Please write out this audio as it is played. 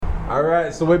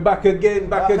Alright, so we're back again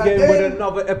with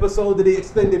another episode of the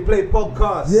Extended Play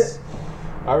Podcast.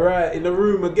 Yeah. Alright, in the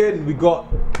room again, we got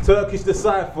Turkish the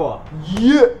Cypher.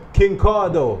 Yeah. King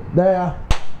Cardo. There.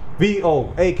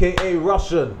 VO, aka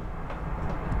Russian.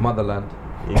 Motherland.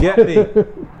 You get me?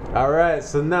 Alright,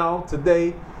 so now,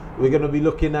 today, we're going to be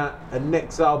looking at a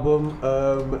next album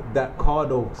that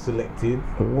Cardo selected.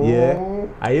 Ooh. Yeah.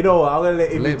 And you know what, I'm going to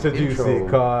let him introduce intro. it,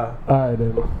 car. Alright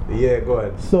then. Yeah, go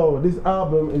ahead. So this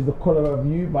album is The Color of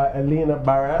You by Alina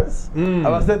Baraz.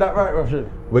 Have I said that right, Russian?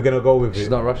 We're going to go with She's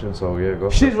it. not Russian, so yeah, go.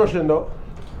 She's Russian though.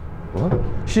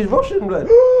 What? She's Russian, blood.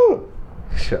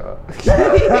 Shut up. You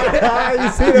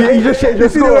see the He just changed the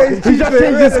score. He just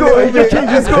changed the score. He just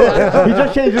changed the score. He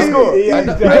just changed the score. He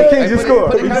just changed the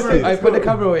score. I put the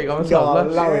camera away. I'm sorry.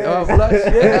 allow it. Blush.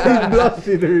 Yeah. He's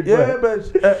blushing, dude. Yeah, but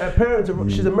her parents,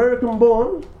 she's American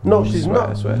born. No, she's Swear,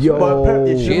 not. swear. Yo. But her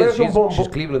she's American born. She's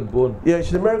Cleveland born. Yeah,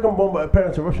 she's American born, but her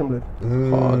parents are Russian blood.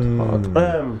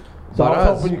 Hard. So I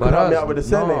was hoping you could help me out with the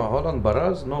surname. No, hold on,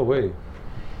 Baraz? No way.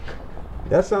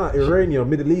 That sounds like Iranian,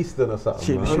 Middle Eastern or something.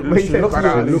 She man. looks She looks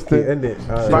Baraz. it, isn't it?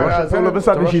 Baraz, all of a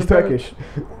sudden she's Turkish.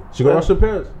 She got Russian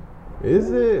parents.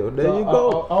 Is it? Well, there you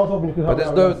go. I was hoping you could help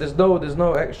But me out with there's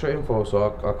no extra info,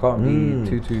 so I can't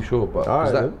be too sure. But All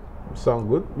is right, that? then. Sound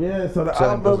good. Yeah, so the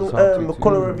Sound album, doesn't sound The too-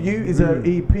 Color of You is her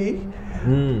EP.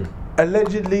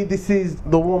 Allegedly, this is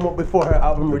the warm up before her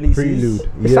album releases. Prelude.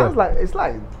 It Yeah. sounds like it's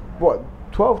like what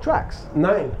 12 tracks.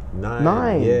 9. Yeah,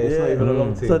 Nine. it's not even a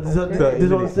long thing. So this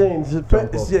is what I'm saying. It's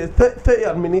Jump off. 30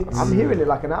 odd minutes. I'm hearing it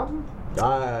like an album.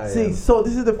 See, so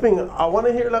this is the thing. I want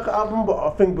to hear it like an album, but I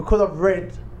think because I've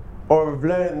read or I've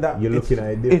learned that You're looking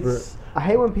at it different. it's- I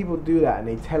hate when people do that and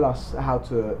they tell us how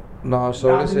to. No, so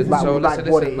Nah, listen, like- so like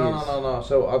listen, what listen. it No.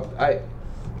 So I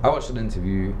watched an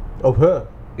interview. Of her.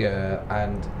 Yeah,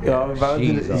 and Yeah,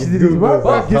 she's she did his work.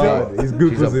 But You know? hard. It's good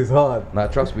She's because a- it's hard. Nah,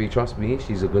 trust me.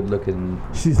 She's a good-looking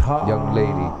She's hot. young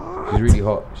lady. She's really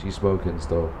hot. She's smoking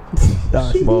still.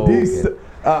 She's Smoking. decent.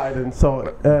 Alright then,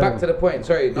 so Back to the point.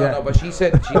 Sorry, yeah. no. But she did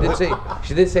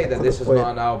say that this is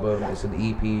not an album. It's an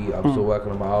EP. I'm still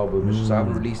working on my album. It's just I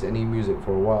haven't released any music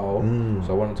for a while,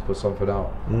 so I wanted to put something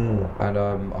out. And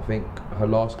I think her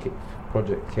last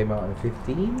project came out in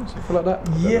 15 or something like that.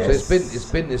 Yes. So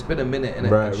it's been a minute, innit?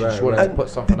 Right, And she right, just wanted right. to put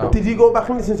something out. Did you go back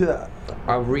and listen to that?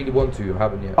 I really want to.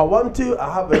 Haven't yet. I want to,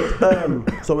 I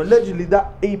haven't. So allegedly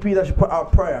that EP that she put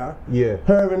out prior, Yeah.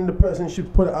 her and the person she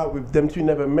put it out with, them two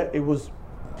never met. It was,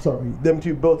 them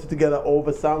two built it together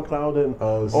over SoundCloud and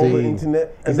over see.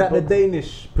 internet. Is And that the both-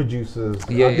 Danish producers?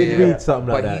 Yeah, I did read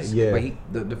something like that. Yeah.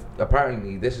 But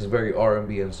apparently this is very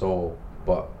R&B and soul,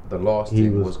 but the last He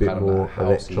thing was was a bit kind of more like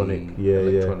housey, electronic.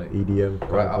 electronic. EDM.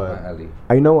 kind Right of up vibe. my alley.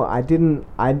 You know what? I didn't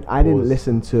Pause.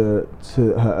 listen to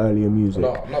her earlier music.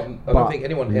 No, I But- don't think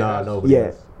anyone here Nah, has. nobody Yeah,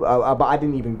 has. but I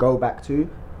didn't even go back to.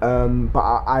 But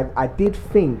I did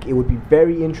think it would be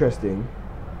very interesting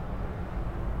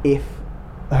if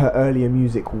her earlier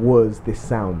music was this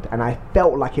sound, and I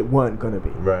felt like it weren't gonna be.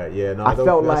 Right, yeah. No, I don't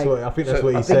felt think that's like- what, I think that's So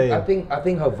what he's saying. I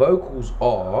think her vocals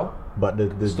are But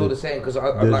the still the same because the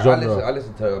I genre.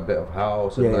 listen to a bit of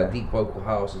house and Yeah, like yeah. deep vocal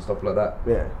house and stuff like that.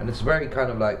 Yeah. And it's very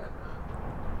kind of like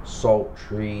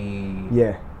sultry,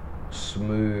 Yeah,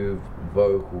 smooth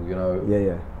vocal, you know.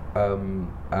 yeah.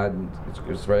 And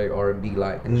it's very R&B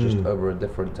like. It's just over a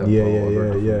different tempo, Yeah, over a yeah,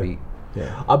 different yeah. beat.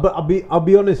 Yeah. I'll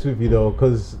be honest with you though,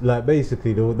 because like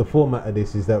basically the format of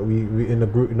this is that we in the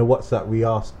group in the WhatsApp we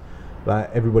asked like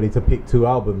everybody to pick 2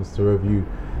 albums to review,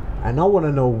 and I want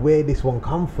to know where this one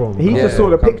come from. He Yeah. just saw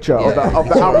the picture of the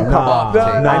album Nah, cover.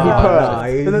 nah, and he nah, purred.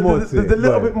 it's more to There's it, a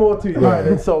little but- bit more to it. Alright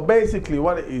then, so basically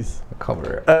what it is,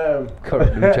 Cover it. cover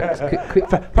Blue checks. Quick.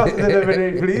 pass the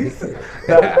lemonade, please.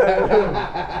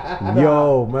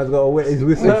 Yo, man's got to wet his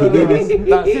whistle No, to do this.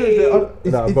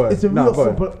 seriously, Nah, go it's a on. Nah, real go on.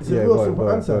 simple, it's a Yeah, real go on, simple go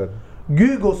on, answer. go on.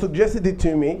 Google suggested it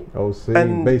to me. Oh, see,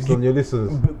 And based on your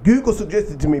listeners. Google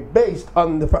suggested to me based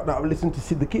on the fact that I've listened to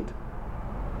Sid the Kid.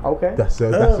 Okay. That's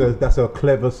a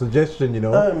clever suggestion, you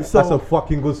know. So that's a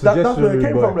fucking good suggestion. That's where it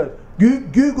came rude from. boy.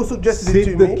 Like, Google suggested it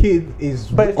Sid to the me. Kid is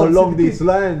Based on along Sid the this Kid.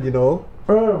 line, you know.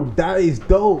 That is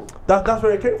dope. That's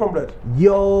where it came from, blood.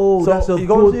 Yo, So that's a you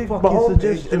go good to my fucking homepage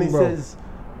suggestion, and it bro. says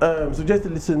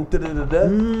suggested listen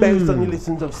based on your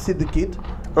listens of Sid the Kid.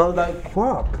 And I was like,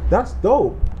 Fuck, that's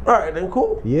dope. alright then,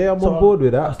 cool. Yeah, I'm So on board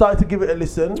with I that. started to give it a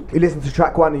listen. You listened to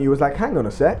track 1 and you was like, hang on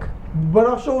a sec. When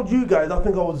I showed you guys, I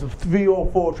think I was 3 or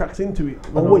 4 tracks into it. Oh,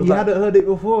 And I what, was you like, hadn't heard it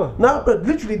before? Nah, but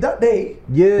literally that day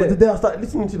Yeah. was the day I started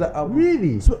listening to that album.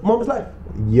 Really? Mama's Life.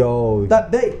 Yo,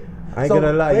 That day. I ain't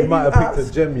gonna lie, you when might have picked a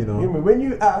asked- gem, you know. hear me? When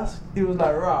you asked, it was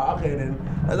like, right, okay then.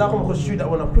 And I'm gonna shoot that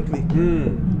one up quickly.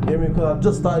 You hear me? Because I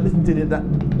just started listening to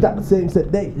it that same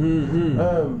set day.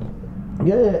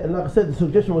 Yeah, and like I said, the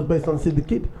suggestion was based on Sid the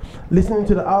Kid. Listening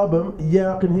to the album,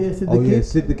 yeah, I can hear Sid the Oh Kid. yeah,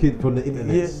 Sid the Kid from the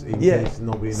internet. Yeah, In case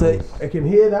nobody so knows. I can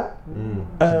hear that.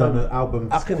 She's done an album.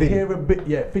 I can Finn. hear a bit.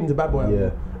 Yeah, Finn's a bad boy. Yeah.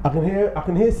 Album. I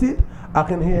can hear Sid. I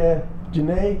can hear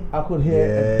Janae. I could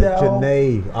hear Adele.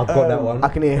 Janae. I've got that one. I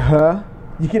can hear her.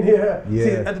 You can hear her. Yeah.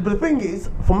 See, but the thing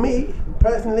is, for me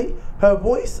personally, her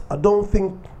voice, I don't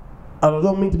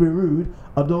mean to be rude.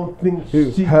 I don't think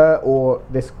Who? she. Her or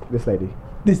this lady?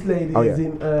 This lady Oh, is yeah.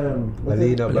 in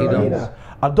Alina, Baraz. Alina.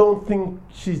 I don't think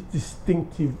she's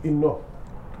distinctive enough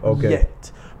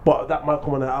yet, but that might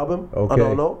come on the album. Okay. I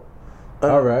don't know.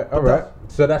 All right. but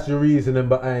So that's your reasoning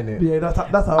behind it. Yeah,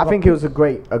 that's how I think it was a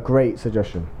great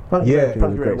suggestion. Thank you Yeah. very much,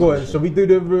 thank you very Go much. on. Shall we do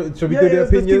the Yeah, the yeah,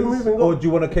 let's keep opinions, moving, go or on. do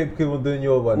you want to keep on doing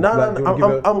your one? No, Like, do you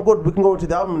wanna give I'm good. We can go into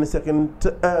the album in a second.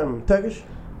 Turkish.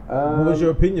 what was your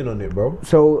opinion on it, bro?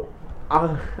 So,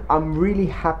 I'm really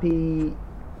happy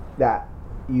that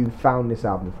you found this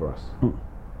album for us.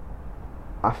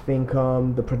 I think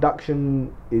the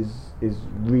production is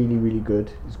really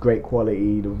good. It's great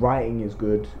quality. The writing is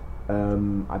good.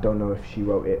 I don't know if she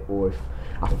wrote it or if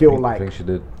I think she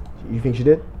did. You think she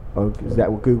did? Oh, is that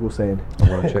what Google's saying? I'm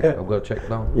gonna check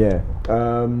now. Yeah.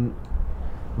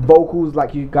 Vocals,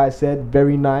 like you guys said,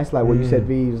 very nice. Like what you said,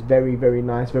 V, is very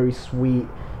nice, very sweet.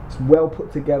 It's well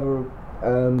put together.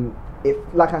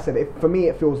 Like I said, for me,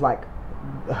 it feels like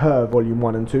Her Volume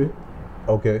 1 and 2.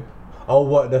 Okay. Oh,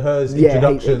 what the hers Yeah,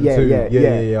 introduction yeah, to?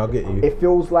 yeah, yeah. I'll get you. It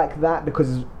feels like that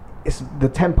because the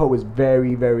tempo is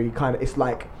very kind of. It's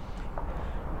like.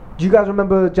 Do you guys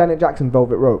remember Janet Jackson,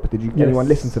 Velvet Rope? Did anyone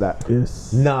listen to that?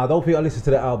 Yes. Nah, I don't think I listened to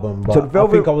the album, but So the I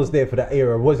think I was there for that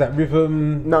era. Was that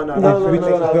rhythm? No. Which is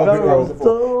Velvet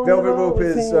Rope? Velvet Rope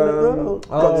is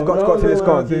got to this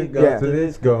gone. Got to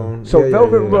this gone. So Yeah,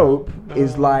 Velvet yeah, yeah. Rope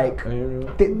is like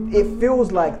it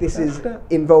feels like this is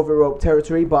in Velvet Rope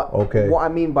territory, but Okay. what I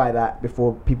mean by that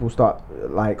before people start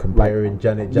Comparing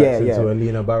Janet Jackson to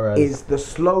Alina Baraz. is the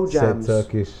slow said jams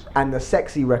Turkish. and the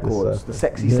sexy records, the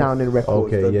sexy sounding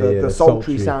records, Okay, the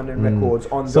sultry sounding records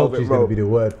on Sultry's Velvet gonna Rope. be the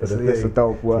word for the It's a thing.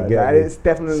 dope word. You get That me? is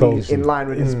definitely Sultry. in line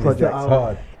with this project. It's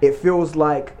hard. It feels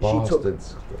like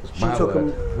Bastards. she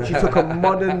took a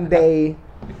modern day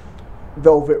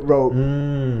Velvet Rope,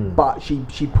 but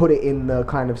she put it in the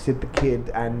kind of Sid the Kid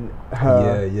and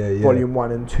Her Volume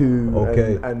 1 and 2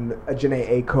 Okay. and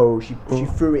Janae Aiko. She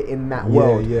threw it in that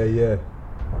world. Yeah.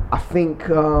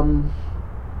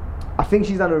 I think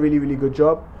she's done a really good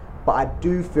job, but I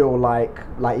do feel like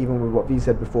even with what V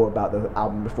said before about the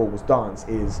album before was Dance,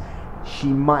 is she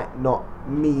might not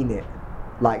mean it.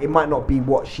 Like it might not be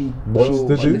what she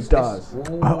does.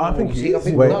 I think it is.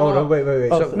 Wait, hold on, wait.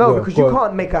 No, because you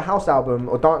can't make a house album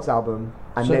or dance album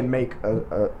and then make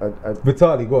a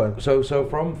Vitali, go on. So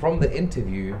from the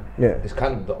interview, it's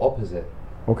kind of the opposite.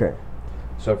 Okay.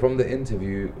 So from the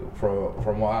interview,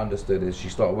 from what I understood, is she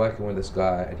started working with this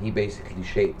guy, and he basically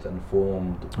shaped and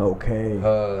formed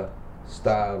her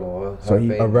style or her he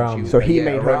vein. around- So he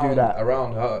made her do that.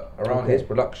 around his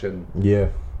production,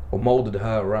 or molded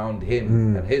her around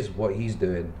him and what he's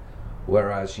doing.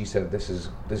 Whereas she said, "This is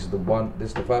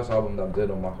the first album that I'm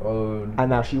doing on my own." And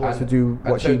now she wants to do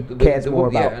what so she cares more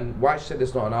about. Yeah, and why she said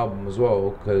it's not an album as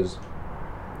well, because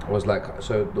I was like,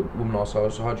 so the woman asked, so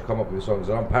how'd you come up with your songs?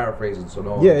 And I'm paraphrasing, so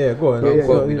no. Yeah, go on. Don't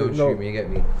quote me, don't shoot me, you get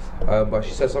me. But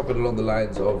she said something along the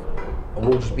lines of,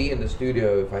 we'll just be in the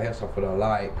studio, if I hear something I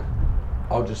like,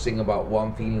 I'll just sing about what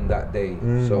I'm feeling that day.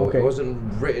 So it wasn't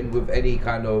written with any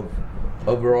kind of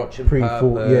overarching Pre-thought,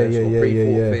 purpose or yeah.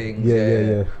 pre-thought things.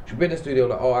 Yeah. She'd be in the studio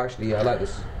like, oh, actually, I like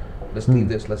this. Let's leave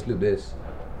this, let's loop this.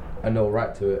 And they'll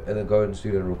write to it and then go in the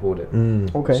studio and record it.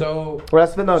 Okay. So, well,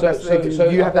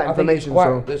 you have that information.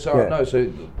 So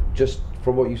just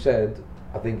from what you said,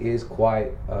 I think it is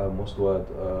quite what's the word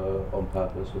on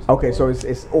purpose. Okay, so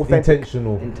it's authentic,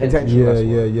 intentional.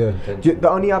 Yeah. The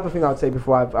only other thing I would say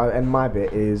before I end my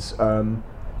bit is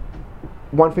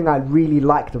one thing I really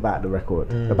liked about the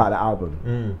record, about the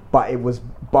album, but it was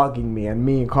bugging me, and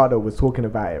me and Cardo was talking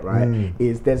about it, right?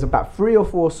 Is there's about 3 or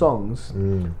 4 songs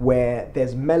where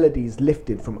there's melodies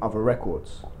lifted from other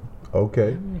records.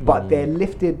 Okay. But they're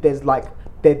lifted,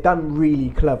 they're done really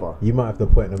clever. You might have to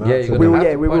point them out.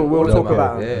 We'll talk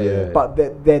about them. Yeah. But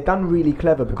they're done really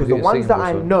clever because the ones that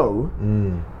I know,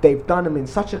 they've done them in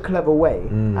such a clever way,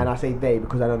 and I say they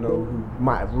because I don't know who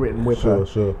might have written with her.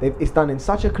 Sure. It's done in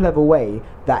such a clever way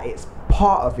that it's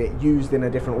part of it used in a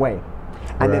different way.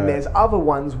 And then there's other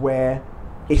ones where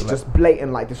it's just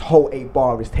blatant. Like this whole 8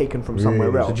 bar is taken from somewhere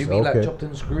Really? else. So do you mean Okay. like chopped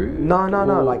and screwed? No,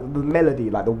 Or- like the melody,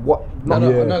 like the what? No,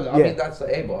 not- Yeah. no. I Yeah. mean that's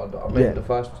the A bar. I meant Yeah. the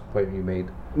first point you made.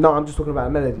 No, I'm just talking about a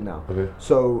melody now. Okay.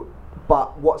 So,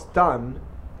 but what's done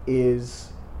is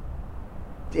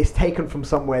it's taken from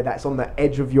somewhere that's on the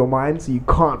edge of your mind, so you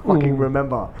can't fucking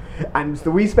remember. And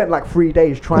so we spent like 3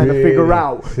 days trying to figure Really?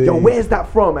 out, See. yo, where's that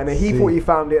from? And then he See. thought he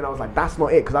found it, and I was like, that's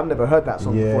not it, because I've never heard that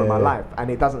song before in my Yeah. life, and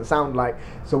it doesn't sound like.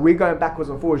 So we're going backwards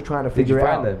and forwards trying to Did you figure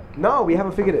it find out. them? No, we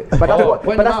haven't figured it. But that's what.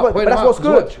 point But them that's out, what. point But that's them what's out,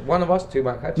 good. 'cause watch, one of us two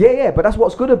might catch it. Yeah, but that's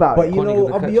what's good about But it. you Can't know,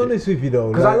 even I'll catch be it. honest with you though.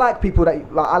 Because I like people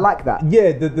that like. I like that.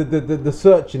 Yeah, the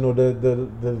searching or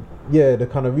the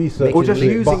kind of research. Or just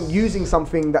But- using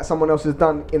something that someone else has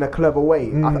done in a clever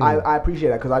way. I appreciate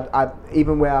that because I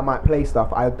even where I might play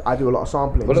stuff, I do a lot of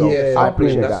sampling. But so look, Yeah, yeah, I sampling,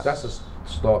 appreciate that's that. that's a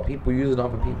start. People using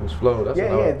other people's flow. That's Yeah,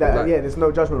 another thing. Like, there's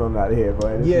no judgment on that here,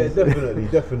 but Yeah,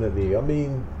 definitely. I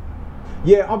mean,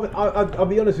 yeah, I'll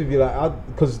be honest with you, like,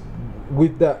 because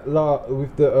with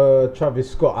the Travis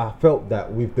Scott, I felt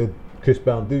that with the Chris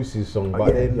Brown Deuces song, but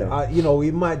yeah, then yeah. you know,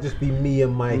 it might just be me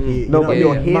and my ear, No, you know, but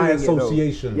you're my hearing it, though.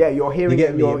 association. Yeah, you're hearing you get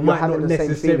it, me. you're It might having not the same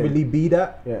necessarily feeling. be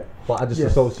that, Yeah. but I just Yes.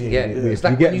 associate yeah, it with. it's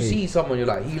like you get when you me? see someone, you're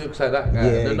like, he looks like that guy. Yeah,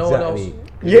 and then no one else.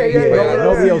 exactly. yeah,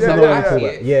 Nobody else yeah, will know yeah, until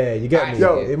yeah. that. Yeah, you get me.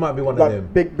 Yo, It might be one of Like them.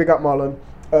 big up Marlon.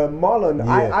 Marlon,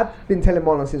 Yeah. I've been telling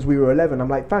Marlon since we were 11. I'm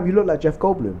like, fam, you look like Jeff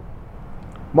Goldblum.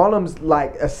 Marlon's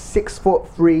like a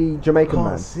 6'3" Jamaican Can't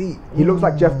man. see. He looks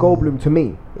like Jeff Goldblum to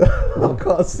me. I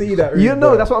can't see that. You really, know,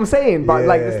 bro. that's what I'm saying. But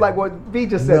like, Yeah. it's like what V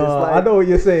just said. No, it's like, I know what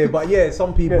you're saying, but yeah,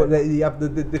 some people Yeah. they you have the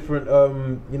different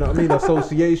you know what I mean,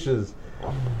 associations.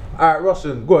 All right,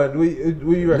 Russian, go ahead. What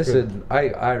you reckon? Listen, I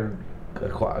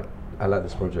like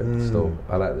this project still.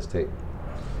 I like this tape.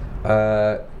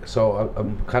 So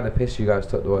I'm kind of pissed you guys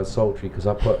took the word sultry because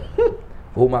I put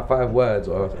all my 5 words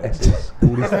are S's. all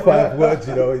these 5 words,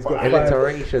 you know, he's got 5.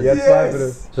 Alliteration. He had 5 of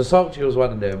them. So sultry was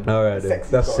one of them. All right, then.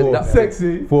 Sexy That's got 4. it.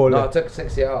 Sexy. 4 No, I left. took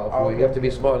sexy out. I thought you okay. have to be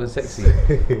smarter than sexy.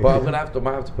 But I might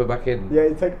have to put back in. yeah,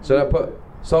 you take. So I put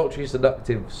sultry,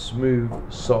 seductive, smooth,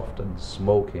 soft, and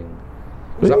smoking.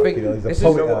 Because I think You know, he's a this is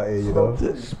poet out here, you know.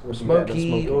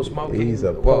 smoky or smoking. He's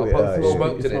a well, poet I out put here.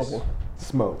 smoke to this.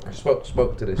 Smoke.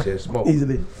 Smoke to this. Yeah, smoke.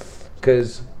 Easily.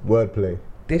 Because Wordplay.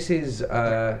 this is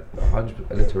 100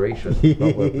 alliteration, not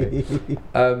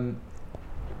wordplay.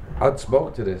 I'd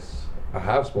smoke to this. I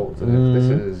have smoked to this. This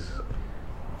is.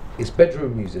 It's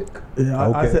bedroom music. Yeah,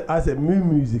 Okay. I said mood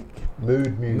music.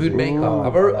 Mood music. Mood makeup.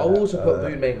 Oh, I also put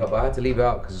mood makeup. I had to leave it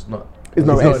out because it's not. It's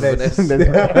no It's S. not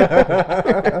an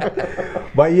S.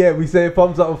 But yeah, we say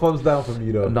thumbs up or thumbs down from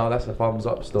you though. No, that's a thumbs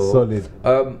up still. Solid.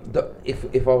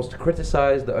 If I was to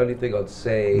criticize, the only thing I'd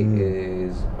say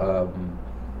is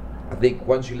I think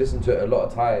once you listen to it a lot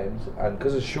of times, and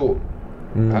because it's short,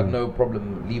 I had no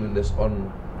problem leaving this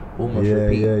on almost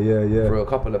repeat for a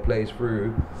couple of plays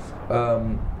through.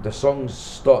 The songs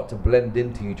start to blend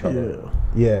into each other.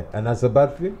 Yeah, and that's a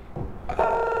bad thing.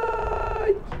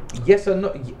 Yes and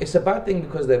no. It's a bad thing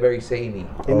because they're very samey.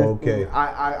 Okay.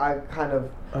 I kind of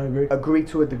I agree. agree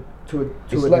to a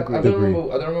It's like degree.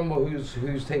 I don't remember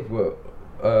whose tape we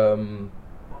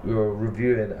were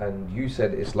reviewing, and you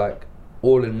said it's like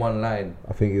all in one line.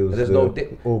 I think it was. There's no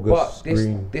dip, August but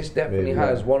Green, this definitely maybe,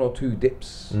 has yeah. 1 or 2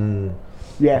 dips.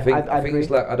 Yeah, I think I think agree. it's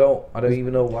like I don't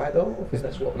even know why though. I think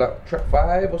that's what like track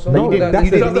 5 or something. No, like that.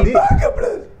 that's You a did-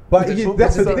 dip. But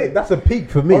that's a dip. That's a peak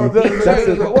for me.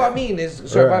 So what I mean is,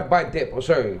 sorry, Right. by dip or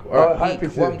sorry, Oh, or high peak.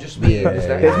 pitch, What I'm just meaning is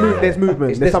that There's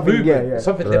movement. It's There's this something. movement, Yeah.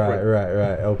 something Right, different.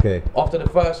 right. Okay. After the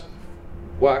first,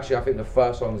 well, actually, I think the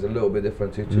first song is a little bit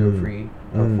different to 2 or 3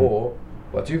 and 4.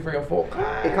 But 2, 3, and 4,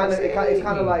 It's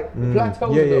kind of like.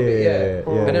 plateaus Yeah, a little yeah, bit,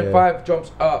 yeah, and then yeah. 5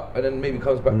 jumps up, and then maybe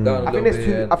comes back down a I think little there's bit.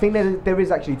 two. and- I think there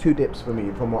is actually 2 dips for me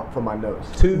from my notes.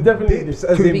 2 Definitely dips, dip.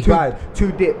 as in bad.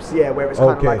 2 dips, yeah, where it's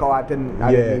kind of Okay. like, oh, I didn't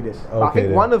Yeah, need this. But I okay think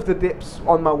then. one of the dips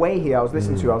on my way here, I was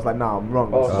listening to, I was like, nah, I'm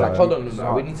wrong. Oh, This is so actually- hold on, this is no,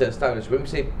 hard. we need to establish when we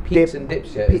say peaks Dip- and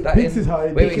dips. Yeah, peak- is that peaks in, is high,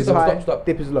 Wait, Peak wait, is stop, high, stop, stop.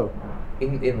 dip is low.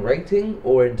 In rating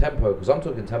or in tempo? Because I'm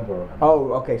talking tempo.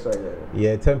 Oh, okay, sorry.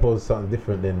 Yeah, tempo is something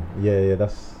different then. Yeah,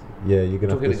 that's. Yeah, you're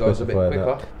gonna have Talking to it goes a bit specify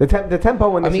quicker. that. The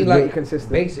tempo on I this mean, is like really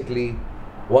consistent. basically,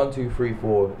 1, 2, 3,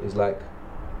 4 is like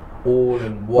all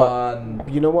in one.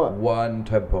 you know what? One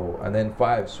tempo, and then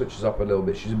 5 switches up a little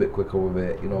bit. She's a bit quicker with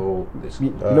it. You know. It's, You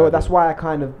know what, that's why I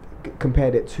kind of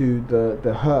compared it to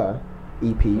the Her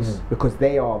EPs because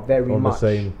they are very On the much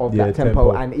same, of yeah, that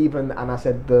tempo. tempo. And I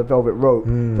said the Velvet Rope,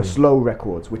 the slow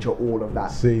records, which are all of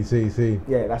that. See.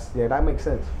 Yeah, that makes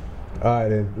sense. Alright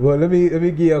then. Well, let me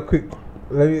give you a quick.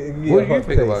 Let me give you What a do you hot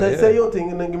think take. about Say, it? say your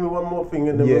thing and then give me one more thing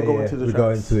and then we'll go into the we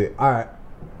tracks. go into it. Alright.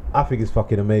 I think it's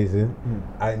fucking amazing,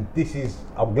 and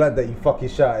I'm glad that you fucking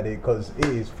shouted it because it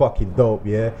is fucking dope.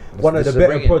 Yeah, one of the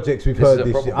better projects we've heard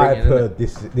this year. I've heard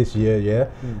this year. Yeah,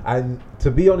 and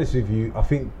to be honest with you, I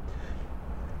think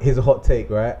here's a hot take,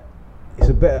 right? It's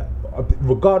a better,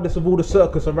 regardless of all the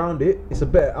circus around it, it's a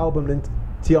better album than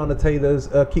Tiana Taylor's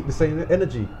Keep the Same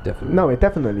Energy. Definitely. No, it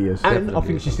definitely is. And Definitely I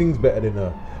think she sings better than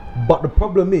her. But my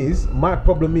problem is,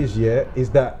 is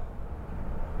that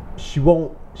she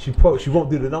won't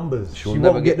do the numbers. She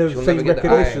won't get the same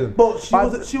recognition. But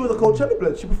she was a Coachella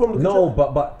blend. She performed the No,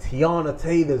 but Tiana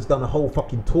Taylor's done a whole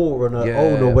fucking tour on her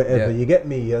own or whatever. You get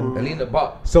me? And Alina,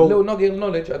 but so little nugget of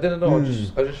knowledge. I didn't know.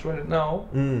 I just read it now.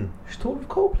 She toured with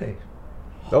Coldplay.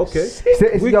 Okay.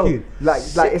 It's, yo, like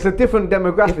it's a different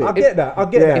demographic. I get that.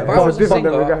 If I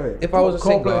was a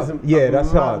singer, yeah,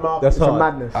 that's hard. That's hard.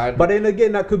 Madness. But then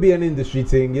again, that could be an industry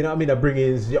thing. You know what I mean? That bring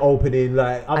in opening.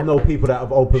 Like I know people that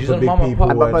have opened for big people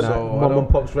and Mum and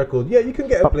Pop's record. Yeah, you can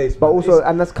get a place. But also,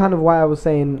 and that's kind of why I was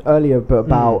saying earlier, but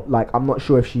about like I'm not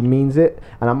sure if she means it,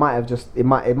 and I might have just it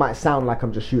might sound like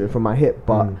I'm just shooting from my hip,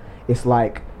 but it's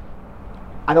like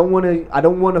I don't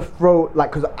want to throw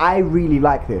like because I really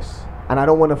like this. And I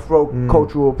don't want to throw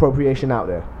cultural appropriation out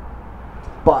there,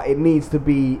 but it needs to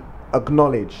be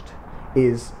acknowledged.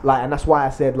 Is like, and that's why I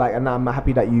said like, and I'm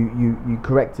happy that you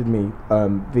corrected me,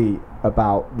 V,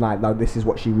 about like this is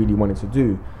what she really wanted to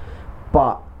do,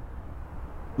 but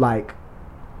like,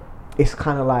 it's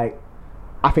kind of like,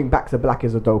 I think Back to Black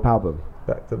is a dope album.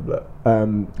 Back to Black.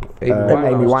 Amy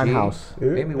Winehouse.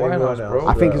 Amy Winehouse, bro.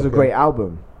 I think it's a great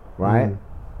album, right?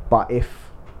 But if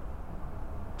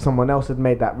someone else had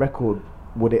made that record,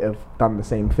 would it have done the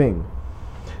same thing?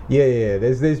 Yeah.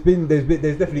 There's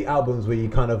definitely albums where you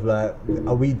kind of like,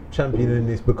 are we championing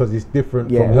this because it's different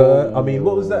from her? I mean,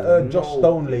 what was that Josh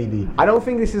Stone lady? I don't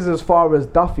think this is as far as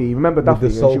Duffy. Remember Duffy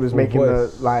when she was making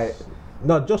voice. the like.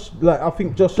 No, just like I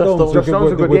think Josh Stone's a good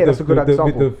example.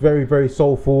 With the very very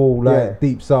soulful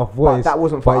deep south voice. But that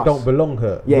wasn't for us. It don't belong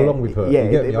with her. Yeah, you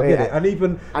get me? I get it. And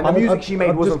even the music she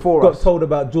made wasn't for us. Got told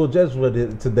about George Ezra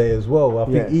today as well. I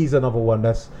think he's another one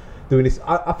that's doing this.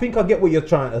 I think I get what you're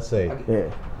trying to say.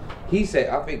 Yeah. He said,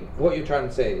 I think what you're trying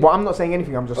to say. Well, I'm not saying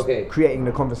anything. I'm just creating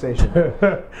the conversation.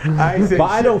 But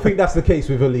I don't think that's the case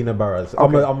with Alina Baraz.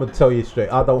 I'm gonna tell you straight.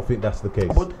 I don't think that's the case.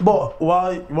 But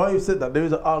why you said that? There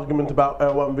is an argument about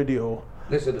one video.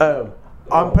 Listen,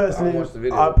 I'm personally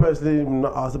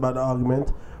not asked about the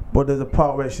argument, but there's a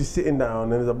part where she's sitting down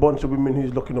and there's a bunch of women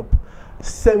who's looking up,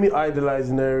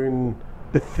 semi-idolizing her in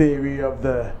the theory of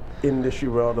the industry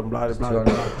world and blah blah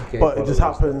blah. But it just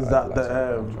happens that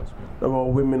there are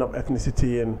women of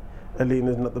ethnicity and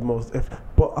Alina's not the most.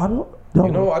 But I don't. You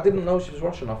know, I didn't know she was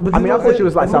Russian. I thought she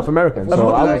was like South American, so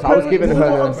I was giving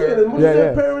her.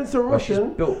 Her parents are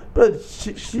Russian, but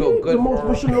she's the most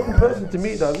Russian-looking person to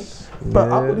me, then.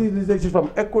 But I believe she's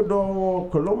from Ecuador,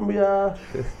 Colombia.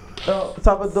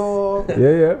 Salvador,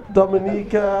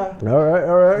 Dominica. All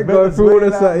right. Going through all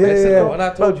this, When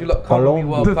I told you, look, come on,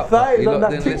 World Cup, you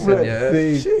lot didn't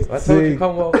listen, I told you,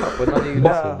 come World Cup, but none of you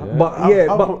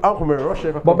listened. I'm from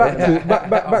Russia. But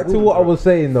back to what I was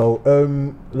saying though.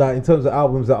 Like in terms of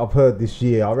albums that I've heard this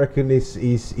year, I reckon this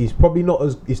is probably not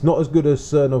as good as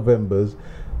Sir November's,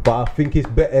 but I think it's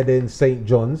better than St.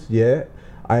 John's. Yeah.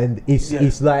 And it's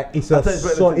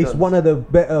one of the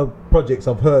better projects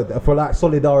I've heard for like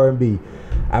solid R&B.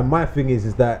 And my thing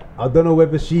is that I don't know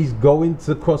whether she's going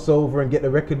to cross over and get the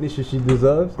recognition she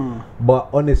deserves. But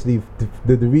honestly,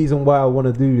 the reason why I want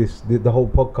to do this, the whole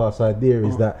podcast idea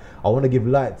is that I want to give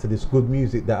light to this good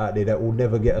music that out there that will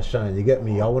never get a shine. You get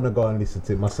me? I want to go and listen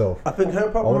to it myself. I think her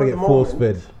problem. I want to get force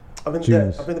fed. I think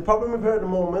the problem with her at the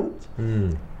moment,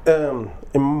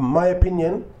 in my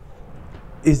opinion,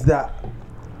 is that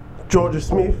Georgia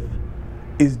Smith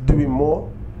is doing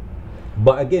more.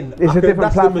 But again, it's a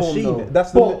different platform. The machine. Though.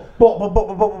 That's the.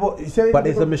 But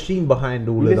there's a machine behind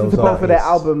all of those. Listen to both of their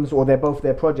albums or both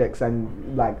their projects,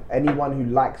 and like anyone who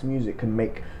likes music can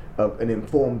make an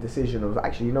informed decision of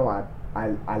actually, you know,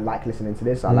 I like listening to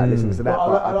this. I like listening to that.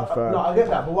 But I prefer. No, I get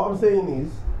that. But what I'm saying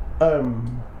is,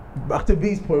 back to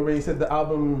V's point where he said the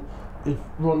album. It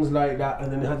runs like that,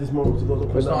 and then it has this moment it goes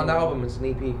up. It's not an album; it's an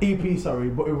EP. EP, sorry,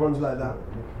 but it runs like that.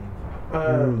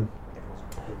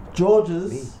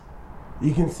 George's,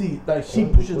 you can see like she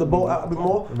pushes the boat out a bit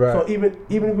more. Right. So even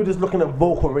if we're just looking at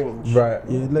vocal range, right?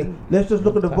 Yeah, let's just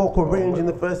look at the vocal range in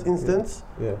the first instance.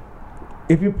 Yeah.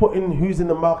 If you put in who's in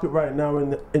the market right now,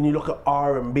 and you look at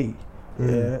R&B,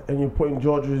 and you put in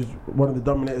George, who's one of the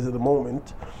dominators at the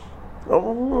moment.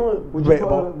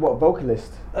 What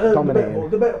vocalist dominating?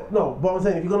 No, but I'm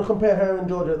saying if you're gonna compare her and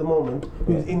Georgia at the moment,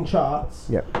 who's in charts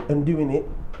and doing it,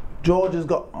 Georgia's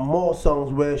got more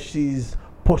songs where she's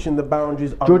pushing the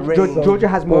boundaries on range. Georgia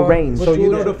has more range. So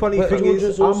you know the funny but thing Georgia's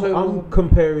is, also- I'm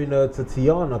comparing her to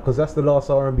Tiana because that's the last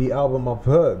R&B album I've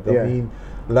heard. I Yeah. mean,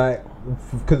 like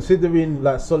considering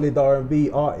like solid R&B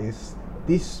artists,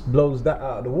 this blows that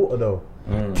out of the water though.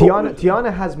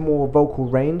 Tiana has more vocal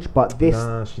range, but this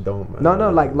Nah, she don't, man. no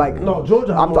like No,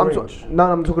 Georgia has more range.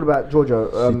 I'm talking about Georgia.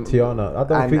 Tiana, I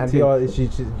don't think and Tiana. She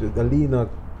Alina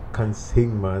can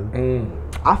sing, man.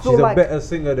 I feel She's a like better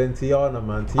singer than Tiana,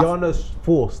 man. Tiana's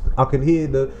forced. I can hear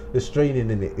the straining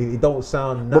in it. It don't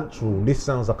sound natural. This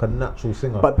sounds like a natural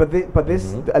singer. but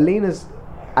this Alina's,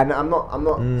 and I'm not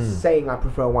saying I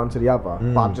prefer one to the other,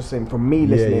 but I'm just saying from me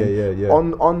listening yeah.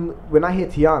 on when I hear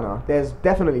Tiana, there's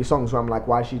definitely songs where I'm like,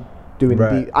 why is she doing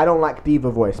Right. I don't like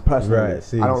diva voice personally. Right,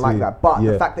 see, I don't like see. that. But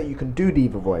Yeah. the fact that you can do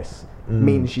diva voice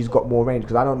means she's got more range,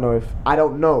 because I don't know if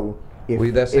Well,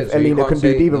 that's it. if So you Alina can't can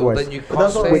do say- diva no, voice. Then you That's can't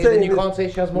what say. I'm Then saying. you can't say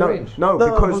she has more range. No,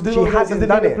 because she hasn't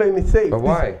done it. But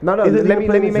why? No, Is it let me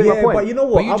playing make it my yeah, point. but you know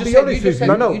But what? you I'll just be said- honest you with just you.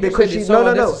 said- No, you just because said she it's so no,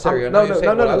 unnecessary, and now you're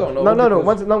saying, well, I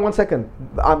don't know, One second.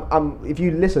 If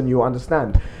you listen, you'll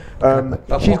understand.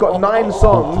 She's got 9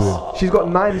 songs. She's got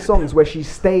 9 songs where she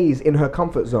stays in her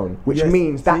comfort zone, which Yes,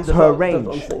 means see, that's that's her what- that's what I'm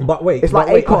range. saying. But wait, It's but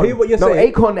like wait, Akon. I hear what you're No,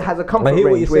 saying. Akon has a I comfort hear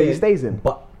what range you're where he saying, stays in.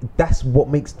 But that's what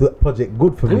makes the project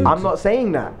good for me. I'm not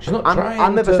saying that. She's not I'm, trying. I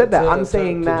never to- said that. to- I'm to-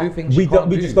 saying to that do things We she don't. can't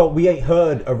We do. just don't. We ain't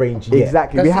heard a range yet.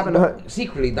 exactly. We haven't heard.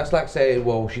 Secretly, that's like saying,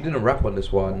 well, she didn't rap on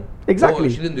this one. Exactly. Or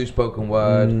she didn't do spoken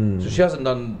word. So she hasn't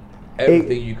done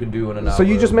everything you can do on an album. So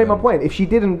you just made my and- point. If she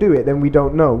didn't do it, then we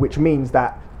don't know, which means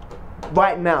that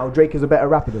right now Drake is a better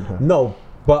rapper than her. No,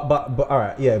 but all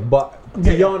right, yeah, but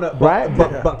Tiana, Right?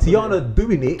 but Tiana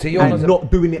doing it Tiana's and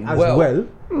not doing it as well.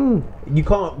 You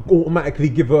can't automatically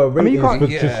give her a rating you can't- for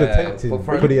just attempting but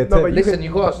for for- the no, attempt. but Listen,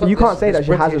 you can't. you can't say that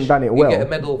she hasn't done it well. You get a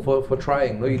medal for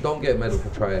trying. No, you don't get a medal for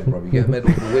trying, bro. You get a medal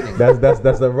for winning. That's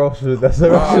the Russian. That's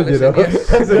the Russian, you listen, know. yes.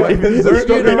 That's a- it's a You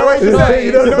struggle. know what It's I'm a- saying?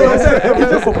 you know what I'm saying? He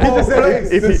just-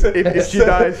 He just said it. If she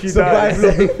dies, she Survival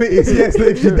of the fittest. Yes,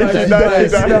 if she dies, she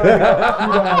dies.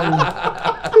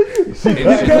 If she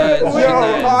dies, she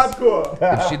dies. hardcore.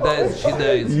 If she dies, she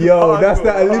dies. Yo, that's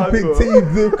that Olympic Hardcore.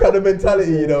 team kind of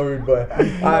mentality, you know, rude boy.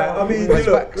 I mean, It's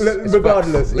you know, facts. It's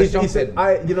regardless, facts. Let's jump in.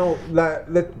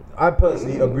 I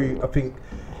personally agree. I think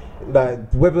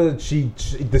that whether she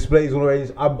displays all the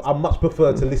range, I much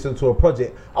prefer to listen to a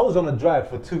project. I was on a drive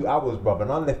for 2 hours, brother,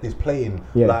 and I left this playing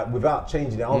like without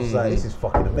changing it. I was like, this is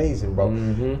fucking amazing, bro.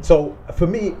 So for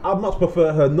me, I much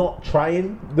prefer her not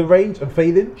trying the range and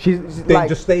failing. She's than like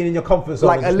just staying in your comfort zone.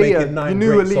 like and just Aaliyah. making 9 You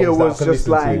knew great Aaliyah songs that I was can just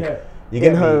listen to. like You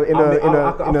get in her me? in I mean, a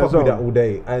I fuck with zone. that all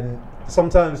day, and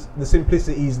sometimes the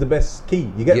simplicity is the best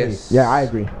key. You get Yes. me? Yeah, I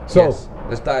agree. So, Yes.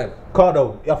 Let's dive.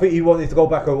 Cardo, I think you wanted to go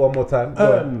back one more time.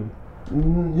 Go ahead.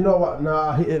 You know what?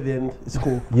 Nah, I hit it at the end. It's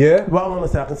cool. Yeah. What I'm gonna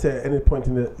say, I can say at any point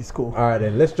in it. It's cool. All right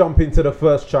then, let's jump into the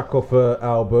first track of her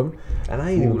album, and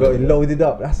I ain't even got it loaded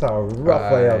up. That's how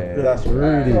rough I am. That's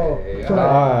really.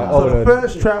 Aye. So the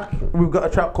first track, we've got a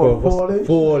track called Falling.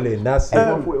 Falling. That's it.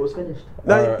 I thought it was finished.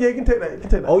 No, Alright. yeah, you can take that. You can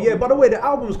take that. Oh yeah, by the way, the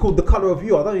album's called The Color of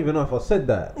You. I don't even know if I said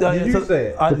that. No, Did yeah, you so- say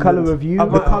it? I The didn't. Colour of You? I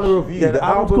The might- Color of You. Yeah, the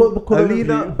album's album, called The Colour of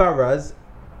Alina You. Baraz.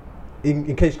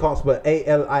 In case you can't spell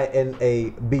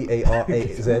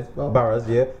ALINABARAZ, Baraz,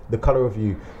 yeah. The Color of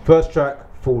You. First track,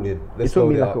 Falling. It Let's took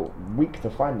load me it like up. a week to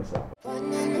find this out.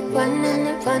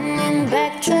 Running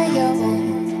back to you.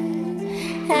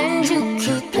 And you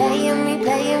keep playing me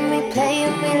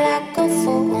like a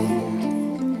fool.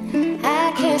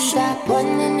 I can't stop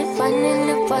running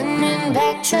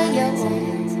back to you.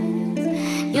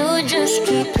 You just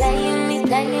keep playing me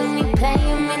like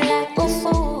a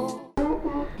fool.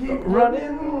 Keep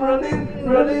running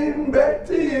back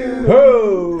to you.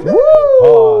 Hard.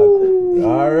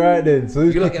 All right then. So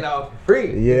who's You look kicking? it out for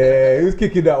free. Yeah, who's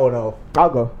kicking that one off? I'll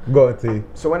go. Go on, T.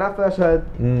 So when I first heard,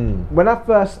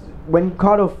 when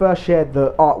Cardo first shared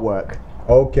the artwork,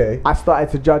 Okay. I started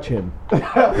to judge him, and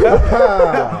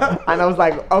I was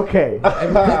like, okay.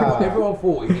 Everyone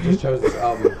thought he just chose this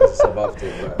album because it's above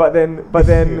it. But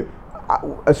then,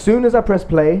 as soon as I pressed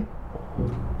play,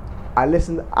 I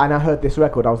listened and I heard this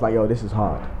record. I was like, yo, this is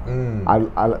hard.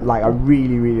 I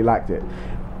really liked it.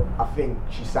 I think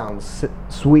she sounds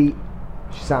sweet.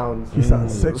 She sounds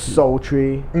sexy.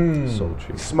 sultry,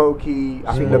 smoky.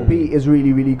 I think the beat is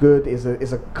really good. Is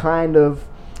a kind of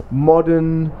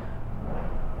modern,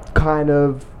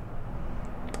 A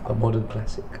modern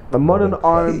classic. a modern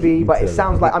R&B, but it Intelligent.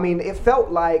 sounds like. I mean, it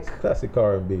felt like. Classic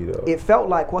R&B though. It felt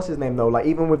like, what's his name though? Like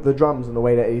even with the drums and the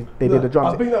way that they did the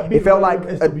drums, I think that it felt like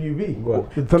SWV. Go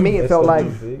on. for me it felt like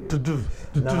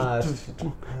Nah,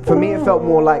 for me it felt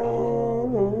more like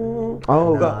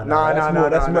Oh, But-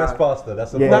 That's much faster.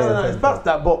 That's a Yeah. faster No, it's tempo. past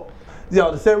that, but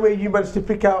the same way you managed to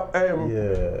pick out Yeah.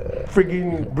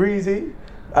 friggin' Breezy.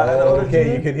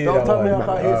 Okay, you can hear Don't that tell one. me I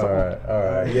can't hear something. All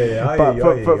right. Yeah. I But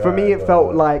hear you, for me, it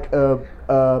felt like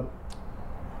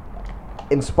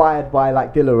inspired by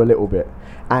like Dilla a little bit,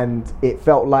 and it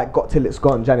felt like "Got Till It's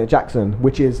Gone" Janet Jackson,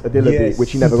 which is a Dilla beat,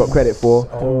 which he never got credit for.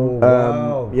 Oh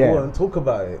wow! yeah. Go on, talk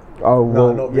about it. Oh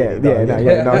well, not yeah,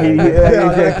 really,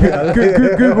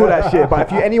 Google that shit. But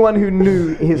if anyone who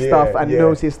knew his Yeah, stuff and yeah.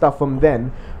 knows his stuff from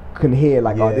then can hear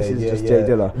like, oh, this is just Jay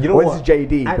Dilla. You know or what? this is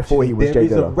JD before he was There Jay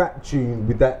is a Dilla. rap tune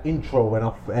with that intro,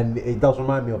 and it does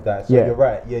remind me of that. So Yeah. you're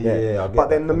right. Yeah. I get But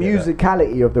then that, the I get that.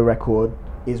 musicality of the record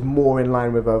is more in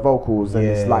line with her vocals, and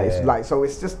it's like so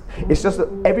it's just that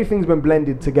everything's been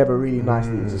blended together really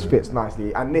nicely. It just fits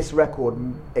nicely, and this record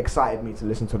excited me to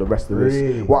listen to the rest of this.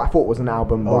 Really? What I thought was an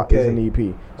album, but is an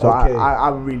EP. So Okay.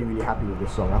 I'm really happy with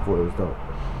this song. I thought it was dope.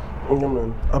 Yeah,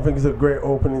 man. I think it's a great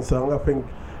opening song. I think,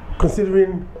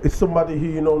 considering it's somebody who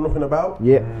you know nothing about,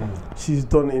 Yeah. she's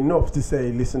done enough to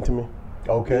say, listen to me.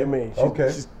 Okay. You know what I mean?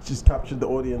 Okay. She's captured the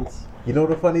audience. You know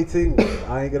the funny thing?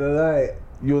 I ain't gonna lie.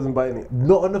 You wasn't buying it.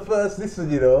 Not on the first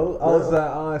listen, you know. I was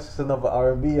like, it's just another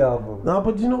R&B album. No,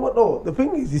 but you know what though? The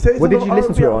thing is, you say it's What did another you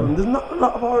listen R&B to it album. on? There's not a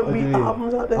lot of What do R&B you mean?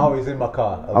 albums out there. I was in my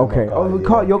car. Okay.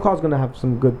 Your car's gonna have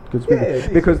some good Yeah, speakers it is.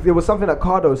 because there was something that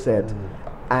Cardo said,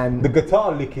 and The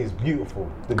guitar lick is beautiful.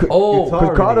 The Oh, guitar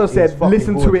because in Cardo it is said fucking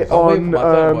listen to gorgeous. it Oh, wait on for my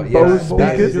turn, but yeah, Bose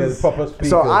that is speakers. just proper speakers.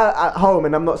 So I at home,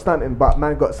 and I'm not stunting, but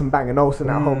man got some Bang & Olufsen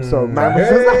at home. So man was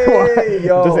just like, Hey,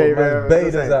 yo, just saying, man, man,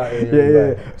 Bader's just saying. out here, Yeah.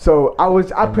 man. So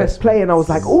I pressed play and I was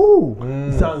like, ooh,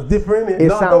 It sounds different. It Innit? No,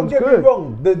 don't sounds get good. me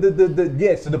wrong.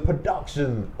 So the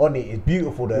production on it is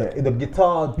beautiful. The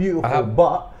guitar is beautiful,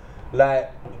 but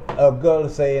like a girl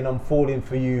saying, "I'm falling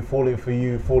for you, falling for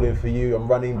you, falling for you. I'm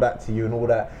running back to you," and all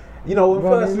that. You know, when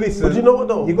first listen, But you know what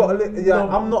though? You got No.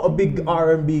 I'm not a big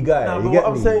R&B guy. Nah, you but get what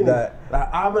I'm me? saying Like, is,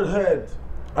 like, I haven't heard,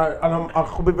 I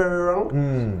could be very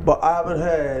wrong, but I haven't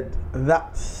heard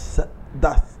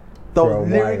those For a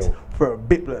lyrics while. for a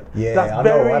bit, blood. Yeah, that's I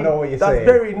very, know what you're that's saying.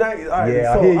 very nice.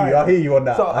 Yeah, I hear you on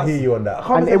that. I hear you on that.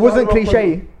 and it wasn't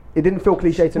cliche. It didn't feel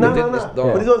cliche to me. No. didn't-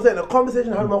 But this is what I'm saying. A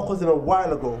conversation I had with my cousin a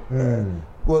while ago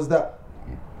was that.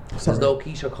 There's no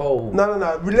Keisha Cole.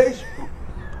 No. Relation.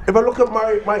 If I look at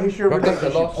my history of But that's the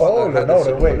relationships. last one. Hold that on, had hold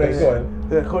the on, wait, surprise. go on.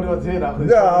 Yeah, Cody wants to hear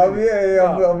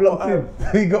that. I'm locked in.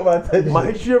 He got my attention. My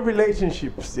history of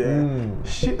relationships,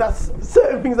 shit, that's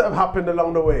certain things that have happened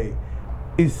along the way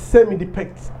is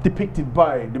depicted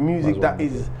by the music that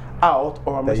is out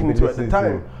or I'm That you've listening been to at the listening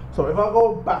time. So if I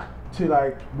go back to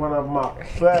like one of my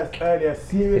first earlier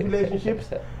serious relationships,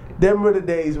 them were the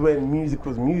days when music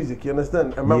was music, you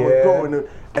understand? And man was Yeah. going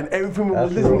and everything we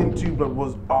was That's listening true. to blood,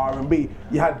 was R&B.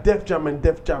 You had Def Jam and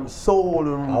Def Jam Soul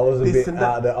and I was a this bit and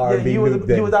out that. of the R&B you loop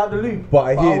then. you was out of the loop. But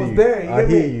I hear was you. there, I get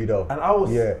hear me? you though. And I was,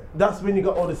 Yeah. that's when you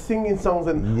got all the singing songs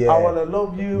and Yeah. I Wanna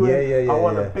Love You and Yeah, I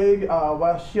Wanna yeah. Baby, I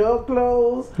Wash Your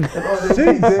Clothes and all this Jesus.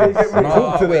 shit there, you get me? No,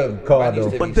 Talk to wait, them, man Cardo. used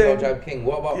to But be then- Slow Jam King.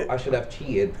 What about I Should Have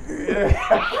Cheated?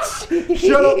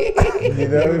 Shut up. You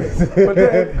know? But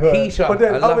then, Keisha, but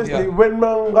then I love obviously you. when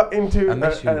man got into I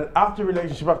miss you. after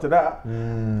relationship after that,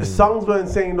 the songs weren't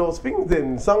saying those things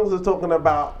then. Songs were talking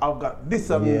about I've got this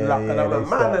and Yeah, like and yeah, I'm a they man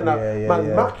start- and yeah, man's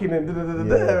yeah. macking and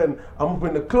Yeah. and I'm up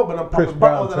in the club and I'm Chris popping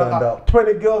Brown bottles and I turned got up.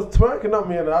 20 girls twerking on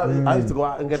me and I used to go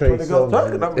out and get Trey 20 girls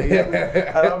Songz. twerking on me.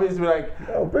 And obviously like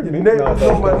Oh, bring the me name down. was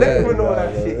on my name Yeah, and all yeah,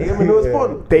 that yeah, shit. yeah. You know, it was Yeah.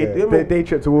 fun. Day, You know what I mean? day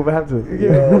trip to Wolverhampton.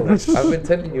 Yo. I've been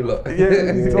telling you, look. Yeah,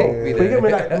 Take so, me but you get me,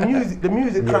 there. like the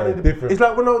music Yeah, kind of different. It's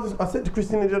like when I said to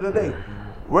Christina the other day,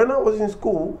 when I was in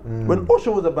school, when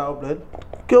Usher was about blood,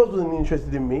 girls wasn't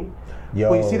interested in me. Yo.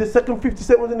 But you see the second 50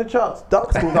 Cent was in the charts,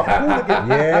 dark skins are cool again.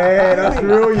 Yeah, that's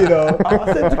real, you know.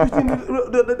 I said to Christina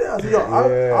the other day, I said, yo,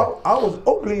 Yeah. I was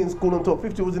ugly in school until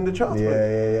 50 was in the charts. Yeah,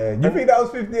 man. yeah. You think that was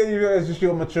 50 and you realize just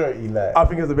your maturity, like? I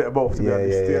think it's a bit of both, to be Yeah, honest.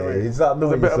 yeah, Yeah, yeah. It's like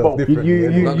knowing a bit of yourself both. differently. You-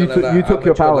 innit? Not you gonna took- lie, you took I'm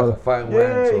your matured power. Like a fine Yeah,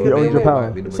 wine, so you maybe owned your it power.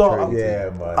 might be the So, maturity. Yeah,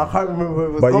 man. I can't remember where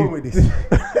it was But going you- with this.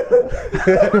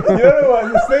 You know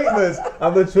what? The statements,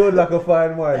 I'm matured like a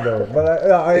fine wine, though. But like,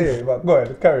 yeah, I hear you. But go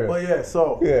ahead, carry on. But yeah,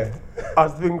 so Yeah. I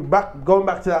was thinking going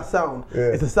back to that sound. Yeah.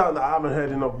 It's a sound that I haven't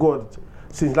heard enough good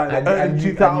since like And- the early and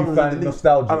you 2000s. find it at least.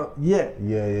 nostalgic? I don't- Yeah.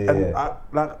 Yeah, And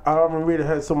yeah. I haven't really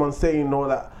heard someone saying no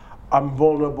that I'm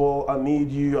vulnerable, I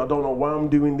need you, I don't know why I'm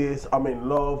doing this, I'm in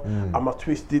love, I'm a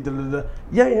twisted, da, da, da.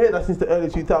 Yeah, you heard that since the early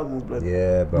 2000s, blood.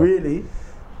 Yeah, bro. Really?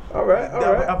 All right, all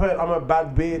right. I've heard I'm a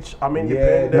bad bitch, I'm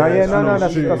independent. No,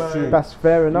 That's that's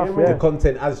fair enough. Yeah, Yeah. The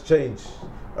content has changed.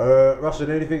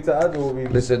 Russian, anything to add? Or we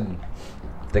Listen,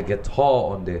 the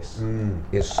guitar on this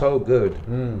is so good.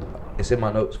 It's in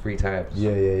my notes 3 times.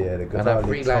 Yeah. The guitar And I have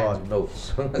 3 lines of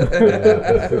notes. And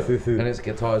this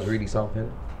guitar is really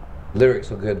something.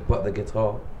 Lyrics are good, but the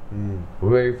guitar,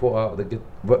 very thought out.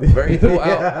 Very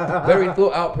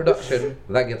thought out production.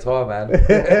 That guitar, man. The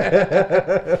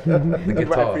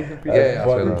guitar,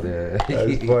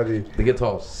 That's funny. The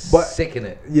guitar's sick in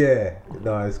it. Yeah,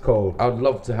 no, it's cold. I'd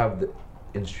love to have the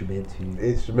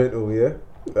instrumental. Yeah.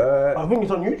 I think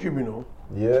it's on YouTube, you know.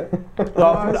 Yeah. I think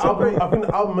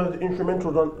the album has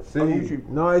instrumentals on YouTube.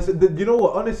 No, you know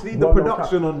what? Honestly, the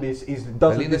production on this doesn't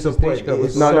Alina's disappoint. stage cover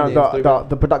It's was solid.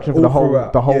 The production for the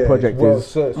whole project is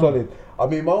solid. I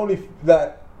mean, my only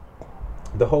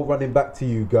the whole running back to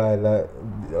you guy, like,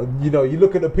 you know, you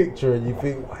look at the picture and you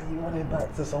think, why are you running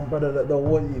back to some brother that don't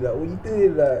want you? Like, what you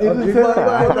doing? Like, He didn't say that.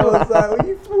 I was like, what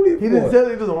you fooling for? He didn't say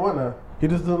he doesn't want her. He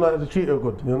just doesn't like to treat her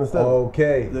good. You understand?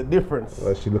 Okay. The difference.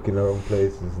 Well, she looking her own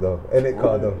places though. Ain't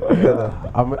Cardo?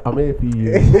 I'm here for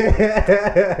you.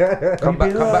 Come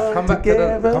back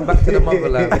to the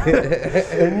motherland.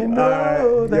 And you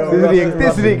know that.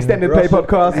 this is the extended play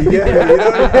podcast.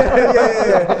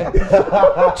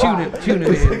 Tune it in.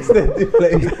 Extended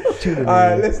play.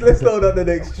 Alright, let's load up the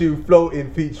next tune,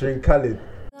 Floating featuring Khalid.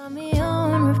 Got me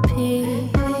on repeat.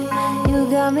 You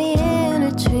got me in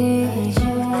a tree.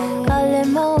 I let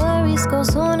my worries go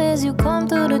soon as you come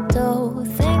through the door.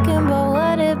 Thinking about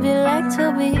what it'd be like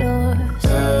to be yours.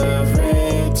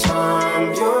 Every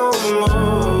time you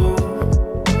move,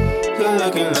 you're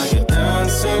looking like you're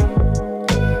dancing.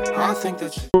 I think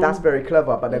that That's very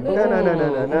clever, but then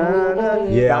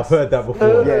Yeah, I've heard that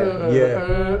before.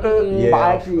 Yeah. But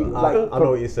I actually, I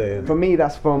know what you're saying. For me,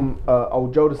 that's from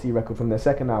old Jodeci record from their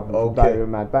second album, Okay. Diary of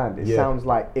a Mad Band. It sounds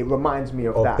like it reminds me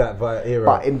of that era.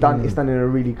 but it's done in a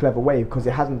really clever way because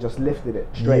it hasn't just lifted it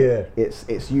straight. Yeah.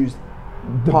 It's used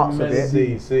parts of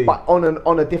it, See. but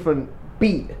on a different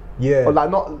beat. Yeah. Or like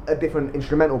not a different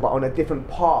instrumental, but on a different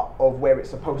part of where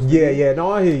it's supposed to be. Yeah,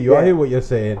 no, I hear you. I hear what you're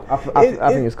saying. I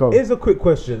think it's cool. Here's a quick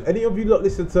question. Any of you lot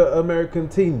listen to American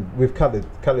Teen with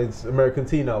Khaled's American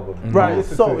Teen album? Right,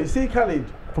 Listen so to you it. see Khalid,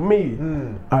 for me,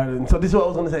 so this is what I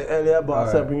was going to say earlier, but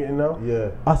I said bring it in now.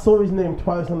 Yeah. I saw his name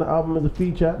twice on the album as a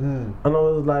feature, and I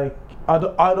was like, I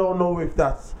don't know if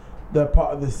they're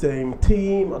part of the same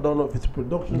team. I don't know if it's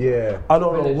production. Yeah. I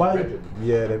don't know why.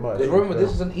 Yeah, they might. Because remember,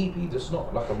 this is an EP that's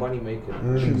not like a money maker.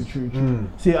 True.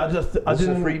 See, I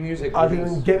didn't. free music I release.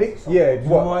 didn't get it. Yeah,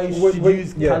 Why she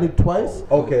used Khalid twice?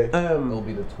 Okay. It'll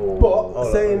be the tour.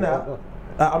 But saying that,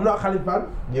 I'm not a Khalid fan.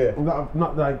 Yeah. I'm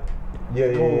not like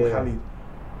Yeah. Khalid.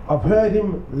 I've heard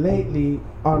him lately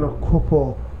on a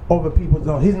couple other people's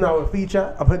songs. He's now a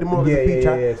feature. I've heard him more as a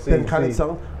feature than Khalid's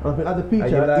songs. And I think as a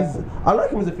feature, I like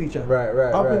him as a feature.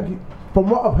 Right. I think from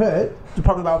what I've heard, to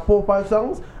probably about 4 or 5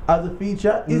 songs as a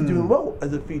feature, he's doing well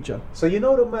as a feature. So you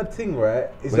know the mad thing, right?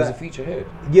 Is There's a that feature here.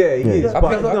 yeah, he is. I But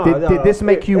feel like- no, Did this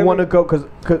make you want to go?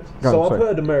 So I've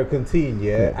heard American Teen,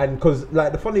 and because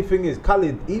like the funny thing is,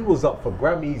 Khalid, he was up for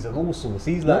Grammys and all sorts.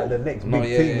 He's like the next big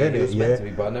thing, he was innit? meant to be,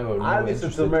 but I never I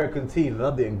listened to interested. American Teen and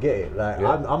I didn't get it. Like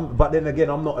but then again,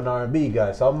 I'm not an R&B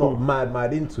guy, so I'm not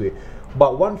mad into it.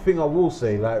 But one thing I will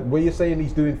say, like when you're saying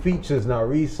he's doing features now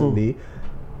recently,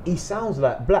 he sounds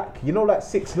like Black. You know, like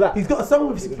 6 Black. He's got a song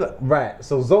with 6 Black. Right.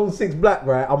 So Zone 6 Black,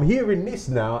 right? I'm hearing this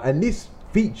now, and this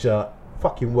feature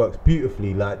fucking works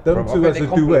beautifully. Like them two as a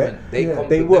duet, they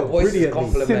work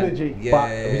brilliantly. Synergy.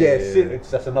 Synergy.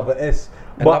 That's another S.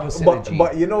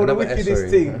 But you know the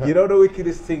wickedest thing. You know the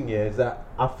wickedest thing, is that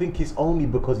I think it's only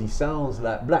because he sounds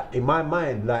like Black in my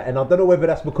mind. Like, and I don't know whether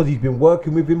that's because he's been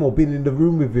working with him or been in the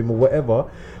room with him or whatever.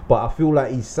 But I feel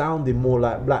like he's sounding more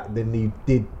like Black than he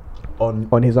did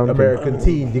on his own American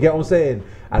Teen. You get what I'm saying?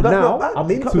 And now I'm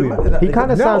into him. He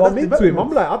kind of sounds. I'm into him. I'm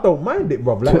like, I don't mind it,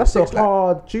 bro. Like, that's a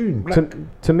hard tune.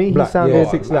 To me, Black, he sounded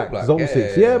 6 Black, Zone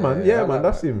 6. Yeah, man.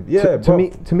 That's him. Yeah, to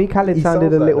me, Khalid He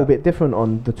sounded sounds a like little that. bit different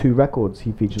on the 2 records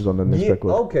he features on this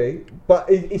record. Okay, but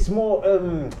it's more.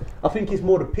 I think it's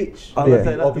more the pitch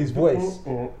of his voice.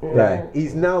 Right,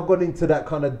 he's now gone into that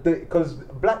kind of because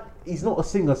Black. He's not a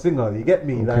singer. You get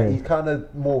me? Like he's kind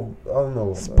of more. I don't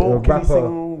know.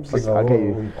 Rapper. I get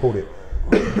you. What you call it.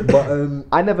 But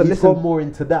I never he's listened gone more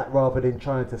into that rather than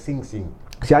trying to sing. See,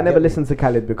 I never listened to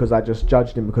Khalid because I just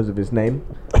judged him because of his name.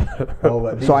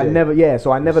 Like So I never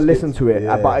listened to it.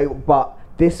 Yeah. But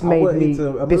this made me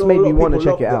want to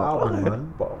check it out.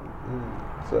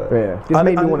 This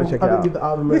made me want to check it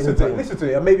out. Listen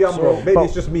to it. And maybe I'm wrong. Maybe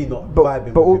it's just me not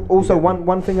vibing. But with him, also you get me?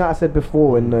 one thing that I said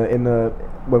before in the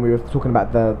when we were talking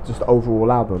about the just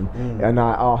overall album, and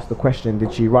I asked the question,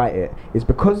 did she write it? Is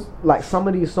because like some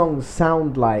of these songs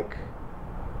sound like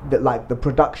the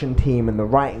production team and the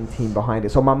writing team behind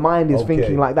it. So my mind is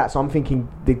thinking like that. So I'm thinking,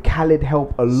 did Khaled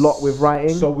help a lot with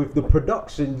writing? So with the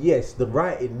production, yes. The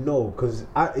writing, no, because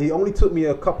it only took me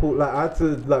a couple. Like I had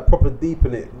to like proper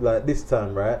deepen it like this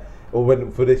time, right? Or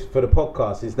for the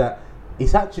podcast, is that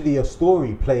it's actually a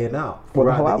story playing out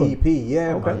throughout the EP,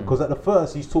 man. Because at the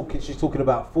first she's talking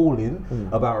about falling,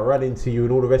 about running to you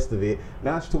and all the rest of it.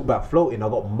 Now she's talking about floating. I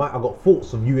got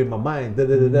thoughts of you in my mind.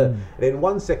 And then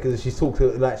 1 second she talks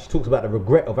about the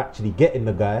regret of actually getting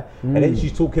the guy, and then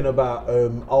she's talking about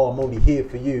I'm only here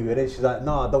for you, and then she's like,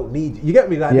 no, I don't need you. You get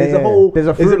me? Like there's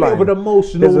a bit of an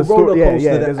emotional roller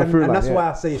coaster, and that's why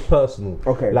I say it's personal.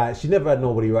 Okay, like she never had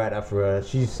nobody write that for her.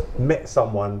 She's met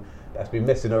someone that's been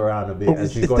messing around a bit, and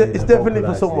she's it's definitely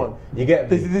for someone. You get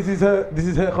me? This is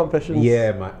her confessions.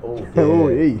 Yeah, man.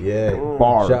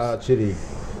 Bars. Shout out Chitty.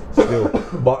 Still,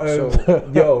 but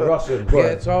yo, Russian.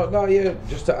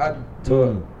 Just to add to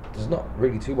it, there's not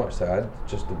really too much to add.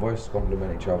 Just the voices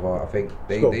complement each other. I think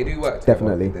they do work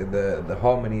together. Definitely. The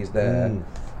harmony is there, and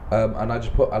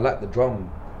I like the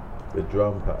drum. The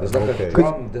drum pattern. There's like a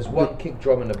drum. There's one kick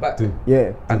drum in the back.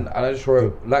 And I just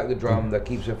like the drum that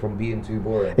keeps it from being too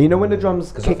boring. And you know when the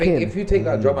drums kick in, if you take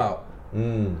that drum out,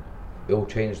 it'll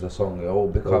change the song. It'll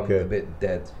become a bit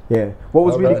dead. Yeah. What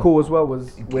was really cool as well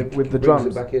was with the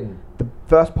drums. It back in. The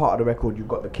first part of the record, you've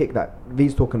got the kick that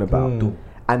V's talking about.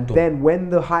 And then when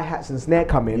the hi-hats and snare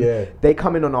come in, they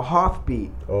come in on a half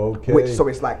beat. So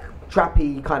it's like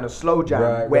trappy kind of slow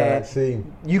jam where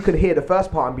you can hear the first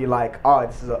part and be like, oh,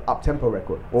 this is an up-tempo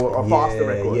record or a faster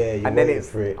record, and then it's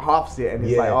halves it and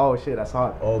it's like, oh shit, that's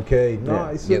hard.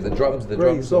 The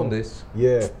drums on this,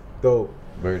 dope,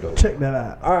 very dope. Check that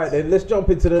out. All right, then let's jump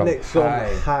into the next song.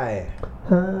 High.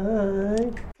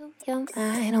 Your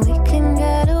mind, we can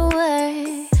get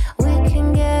away, we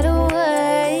can get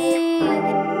away.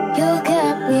 You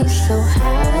got me so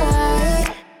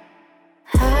high,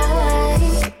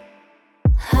 high,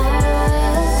 high.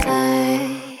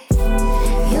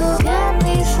 You got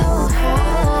me so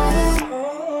high,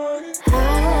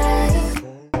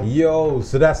 high. Yo,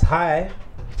 so that's High.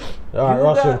 All right,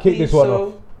 Russian, kick this one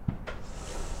off.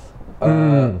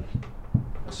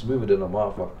 Smoother than a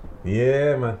motherfucker.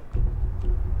 Yeah, man.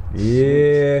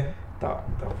 Yeah.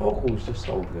 The vocal is just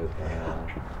so good, man.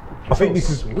 I think this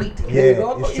is sweet. Yeah, I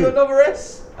got you another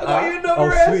S. I got you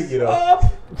another S. Sweet, you know.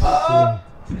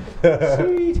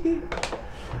 Sweetie.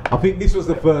 I think this was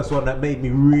the first one that made me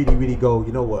really, really go,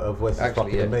 you know what, her voice is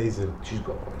fucking amazing. She's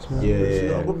got a voice, man.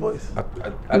 She's got a good voice.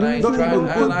 And I ain't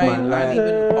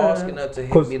even asking her to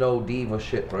hit me no diva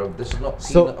shit, bro. This is not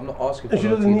Tina. I'm not asking for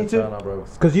no Tina Turner, bro.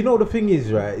 Because you know the thing is,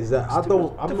 right, is that I'm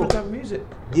different not type of music.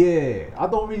 Yeah, I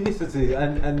don't really listen to it,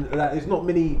 and like, there's not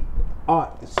many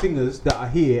singers that I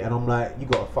hear, and I'm like, you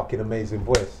got a fucking amazing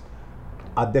voice.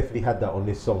 I definitely had that on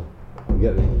this song. You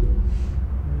get me?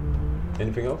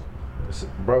 Anything else?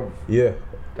 Bro, yeah,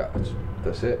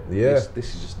 that's it. Yeah,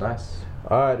 this is just nice.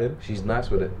 Alright then, she's nice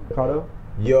with it. Cardo?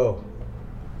 Yo,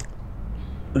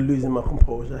 losing my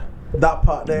composure. That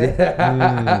part there,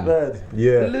 man.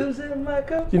 Yeah. Losing my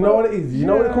composure. You know what it is. You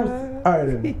know what it comes.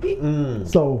 Alright then.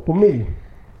 So for me,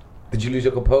 did you lose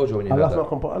your composure when you heard that? I lost my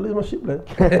composure. I lose my shit, blood.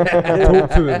 Talk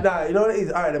to him. Nah, you know what it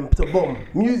is. Alright then. So boom,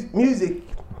 music.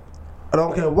 I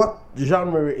don't care what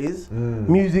genre it is.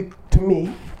 Music to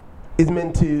me is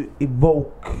meant to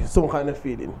evoke some kind of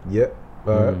feeling. Yep.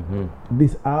 Alright.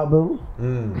 This album,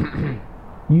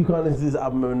 you can't listen to this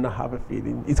album and not have a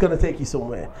feeling. It's gonna take you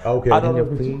somewhere. Okay. I don't know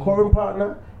if it's your current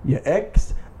partner, your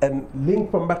ex, and Link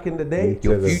from back in the day.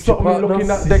 Your future something partner. You're looking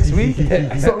at next week.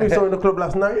 Something you saw in the club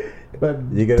last night.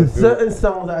 But there's certain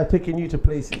songs that are taking you to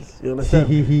places. You understand?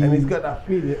 And it's got that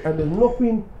feeling. And there's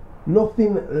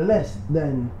nothing less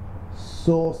than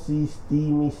saucy,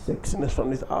 steamy sexiness from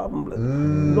this album.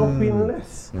 Nothing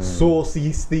less.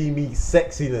 Saucy, steamy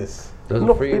sexiness. Those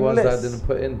are 3 ones that I didn't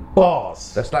put in.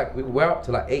 Bars. That's like, we're up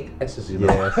to like 8 S's, you know?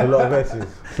 Yeah, it's a lot of S's.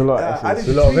 It's a lot of S's. It's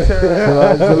a lot of S's.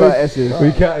 It's a lot of S's.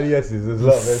 We counted the S's, there's a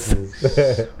lot of S's.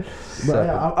 But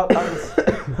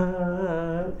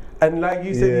yeah, and like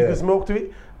you said, you can smoke to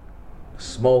it.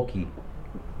 Smoky.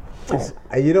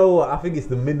 And you know what? I think it's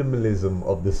the minimalism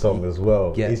of the song as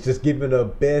well. Yeah. It's just giving her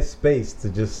bare space to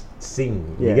just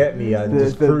sing. Yeah. You get me? And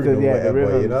just croon or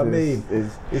whatever. You know what I mean?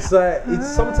 It's like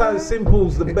sometimes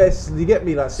simple's the best. You get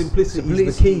me? Like simplicity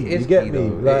is the key. You get me?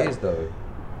 Like, it is though.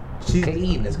 She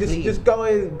clean. It's clean. just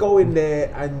go in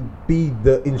there and be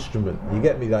the instrument. You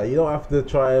get me? Like you don't have to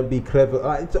try and be clever.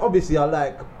 Like obviously I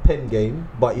like pen game,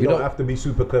 but you don't have to be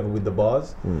super clever with the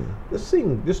bars. Just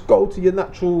sing. Just go to your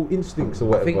natural instincts or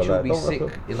whatever. I think she'll like, be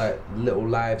sick in like little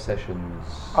live sessions.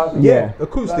 Yeah,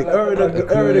 acoustic. Her and the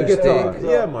guitar. Acoustic.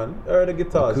 Yeah, man. Her and the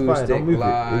guitar is fine. Acoustic, I'm with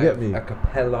live, it. You get me? a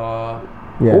cappella.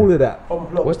 Yeah. All of that.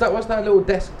 What's that little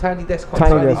desk, tiny desk?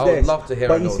 Tiny desk. I would love to hear.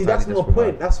 But a you little see, that's tiny my desk from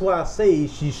point. her. That's why I say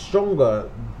she's stronger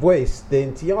voice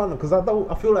than Tiana, because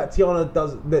I feel like Tiana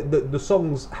does the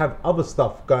songs have other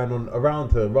stuff going on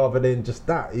around her rather than just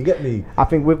that. You get me? I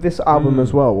think with this album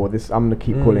as well, or this, I'm gonna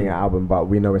keep calling it album, but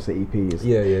we know it's an EP.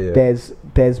 Yeah.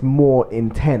 There's more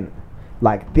intent.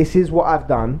 Like, this is what I've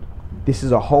done. This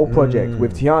is a whole project.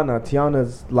 With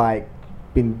Tiana's like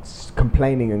been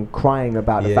complaining and crying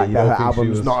about the fact that her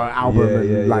album's not an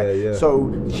album.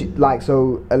 So she, like,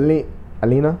 so Alina.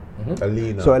 Alina.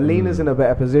 So Alina's in a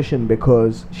better position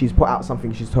because she's put out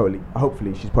something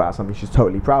hopefully she's put out something she's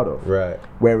totally proud of. Right.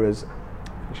 Whereas,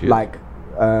 like,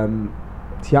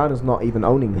 Tiana's not even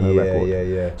owning her record.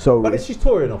 Yeah. So, but she's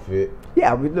touring off it.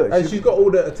 Yeah, look, And she's got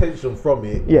all the attention from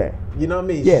it. Yeah. You know what I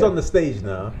mean? Yeah. She's on the stage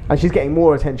now. And she's getting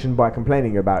more attention by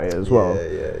complaining about it as well.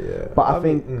 Yeah. But I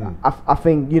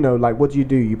think you know, like, what do?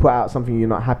 You put out something you're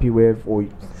not happy with, or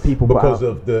people because put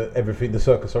out of the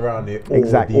circus around it. Or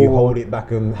Exactly. do you hold it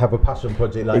back and have a passion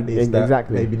project like this that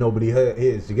exactly. maybe nobody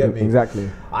hears? You get me? Exactly.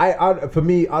 I for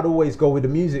me, I'd always go with the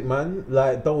music, man.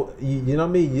 Like, you know what I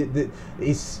mean?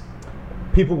 It's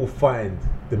people will find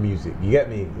the music. You get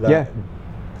me? Like, Yeah.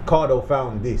 Cardo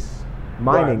found this.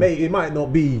 Mining. Right, it might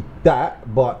not be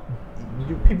that, but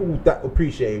people that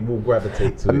appreciate it will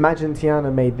gravitate to it. Imagine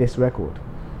Tiana made this record.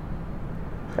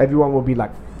 Everyone will be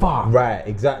like, fuck. Right,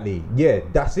 exactly. Yeah,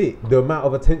 that's it. The amount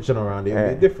of attention around it will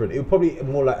be different. It would probably be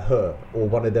more like her or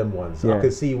one of them ones. Yeah. I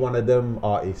could see one of them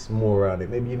artists more around it.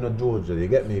 Maybe even Georgia, you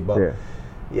get me? But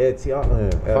yeah,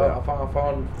 Tiana. I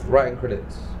found writing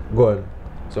credits. Go on.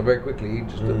 So very quickly,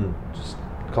 just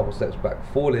a couple steps back.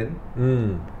 Falling,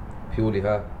 purely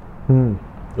her.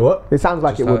 What? It sounds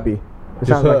like Just it would her. be. It Just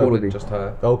sounds like her. it would be. Just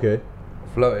her. Okay.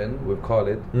 Floating with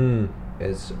Khalid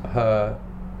is her,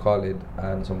 Khalid,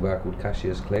 and some guy called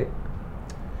Cassius Clay.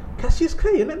 Cassius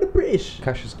Clay, isn't that the British?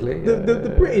 Cassius Clay.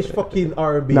 The British fucking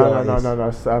R&B No.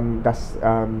 artist. That's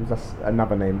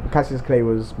another name. Cassius Clay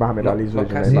was Muhammad Ali's Not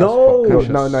original Cassius, name. No. but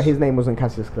Cassius. No, his name wasn't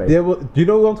Cassius Clay. Do you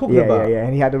know what I'm talking about? Yeah.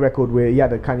 And he had a record where he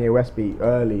had a Kanye West beat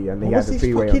early, and he What's had a his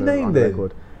freeway fucking on the name then?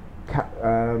 record.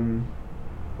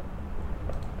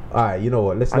 Alright, you know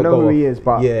what? Let's I not know go who off. he is,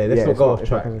 but Yeah, let's not it's go not- off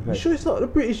it's not track. Cassius Clay. You sure it's not the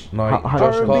British? No, How-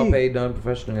 Josh R&B? Carpe, known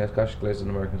professionally as Cassius Clay, is an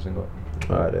American singer.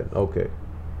 Alright then, okay.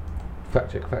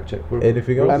 Fact check.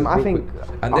 Anything else? I think,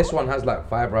 And this one has like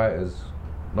 5 writers.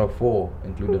 No, 4,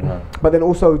 including her. but then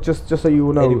also just so you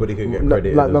will know, Anybody can get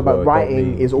credited as but well, writing don't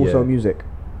mean- is also yeah. music.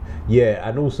 Yeah,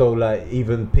 and also like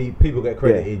even people get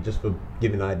credited just for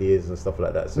giving ideas and stuff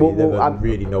like that. So you never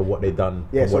really know what they done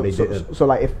Yeah, and what they didn't. so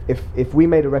like if we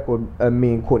made a record,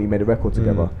 me and Courtney made a record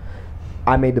together,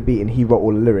 I made the beat and he wrote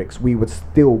all the lyrics, we would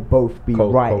still both be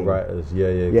writing. Co-writers, yeah,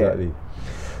 exactly.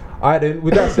 Alright then,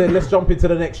 with that said, let's jump into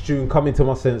the next tune, Come Into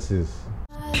My Senses.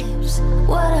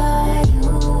 What are you?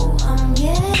 I'm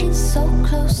getting so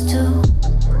close to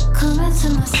come into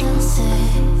my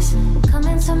senses. Come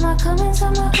into my senses.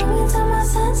 Come into my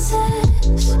senses.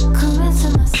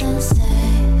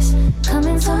 Come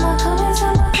into my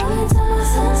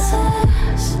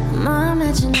senses. My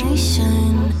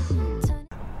imagination.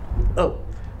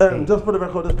 Just for the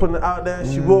record, just putting it out there.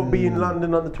 She won't be in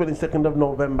London on the 22nd of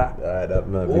November. That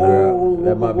might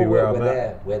be where I'm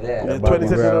at. We're there. The That might be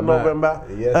 22nd where of I'm at. November.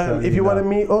 Yes, If you want to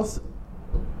Alina. meet us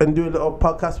and do a little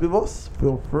podcast with us,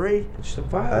 feel free. Just a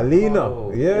vibe. Alina,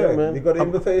 Oh. yeah, man. you got the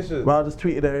invitation. Well, I'll just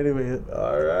tweet it there anyway.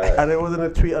 Alright. And it wasn't a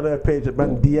tweet on her page,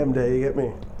 man. DM there, you get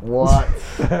me? What?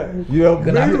 You have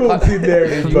Gonna have to noodles cut- in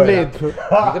there, Slid. Slid.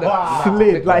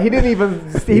 Slid. Like he didn't even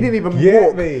Get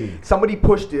walk. me. Somebody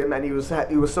pushed him and he was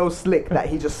so slick that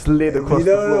he just slid across You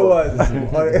the know floor.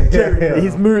 what?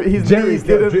 His knees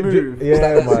didn't move. It's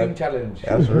like Yeah, the Zoom man. challenge.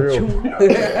 That's real.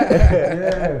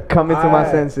 Come into my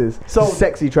Aye. senses. So-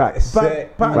 Sexy track.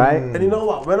 Right? And you know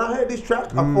what? When I heard this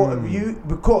track, I thought of you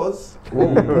because Hey.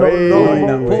 no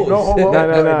homo. No,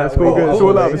 it's all good. It's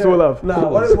all love. It's all love. Nah,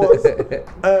 what it was,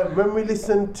 when we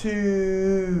listened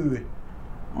to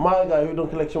my guy who done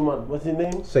Collection One, what's his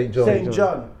name? St. John. St.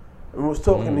 John. And we was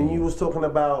talking, and you was talking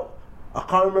about, I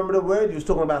can't remember the word, you was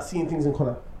talking about seeing things in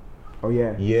colour. Oh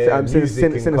yeah. Yeah, music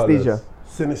in synesthesia. colours.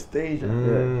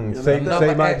 synesthesia. Same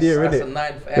idea, That's innit? a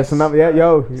ninth S. That's another,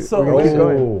 yo. So- we're gonna keep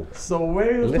going. So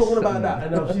where he was talking about that,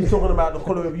 and now she's talking about the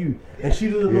quality of you, and she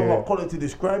doesn't know what quality to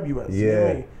describe you as. You know what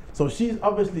I mean? So she's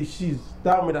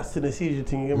down with that synesthesia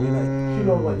thing. You get me? Like she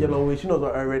knows what yellow is, she knows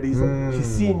what red is. She's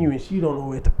seeing you, and she don't know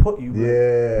where to put you. Bro.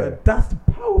 Yeah. But that's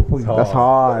powerful. That's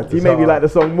hard. You made me like the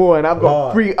song more, and I've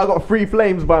got three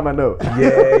flames by my note.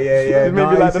 Yeah. It made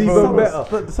me like it's the even song.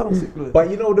 better. The song's sick, blood. But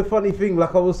you know the funny thing,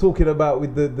 like I was talking about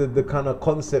with the kind of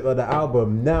concept of the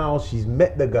album. Now she's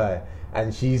met the guy,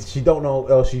 and she don't know,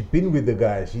 or she's been with the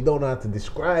guy. She don't know how to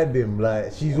describe him.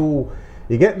 Like she's all,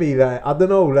 you get me? Like I don't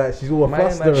know. Like she's all a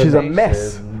fluster. She's a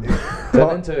mess.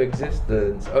 Turn into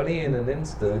existence only in an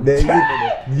instant.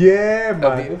 Yeah,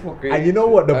 man. beautiful And you know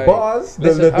what? The Hey, bars,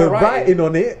 listen, the her writing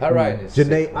on it, her writing is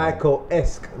Janae sick, man.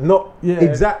 Aiko-esque. Not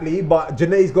exactly, but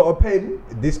Janae's got a pen.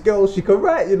 This girl, she can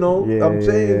write, you know. Yeah, I'm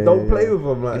saying, yeah, don't yeah. play with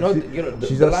her, man.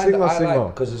 She's the a line that singer, I singer.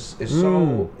 like because it's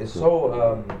so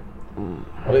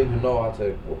I don't even know how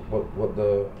to what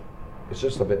the. It's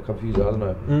just a bit confusing. I don't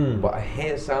know. But I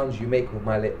hear sounds you make with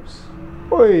my lips.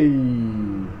 Oi.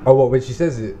 Oh, what, when she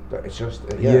says it? Like, it's just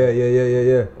Yeah.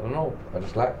 I don't know. I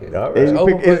just like it. Alright.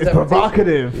 It's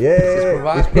provocative. Yeah, it's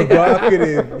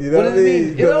provocative. You know What what I does it mean?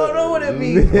 mean? You don't know what it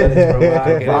means, but it's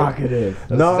provocative. Provocative.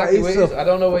 That's No, exactly it's what it is. I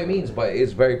don't know what it means, but it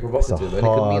is very provocative, and it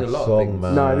can mean a lot of things.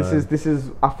 man. No, this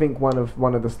is I think one of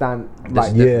the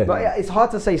Yeah. But it's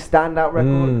hard to say standout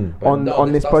record But on no,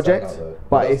 this this does project, stand out, though.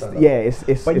 but It it's does stand out.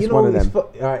 it's But you it's know, one of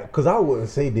them. because I wouldn't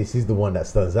say this is the one that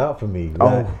stands out for me. Oh.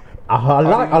 Like,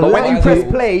 I But like when you it, press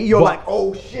play, you're but- like,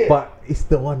 oh shit. but it's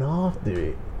the one after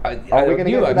it. I we're gonna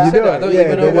knew get to I that. just said that. I don't Yeah,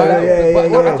 even know yeah, why. yeah,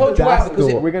 But yeah, I told you why that's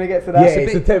because cool. We're gonna get to Yeah, that.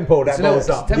 it's a tempo that goes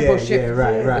up. Tempo Yeah, shift. yeah,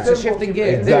 right. It's a shifting gear.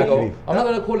 There you Exactly. go. I'm not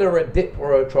gonna call it a dip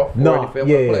or a trough No, or anything. I'm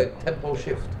yeah, gonna call yeah. it tempo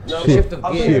shift. No, Shift of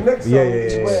I think gear. the next song Yeah,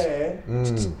 is yeah, where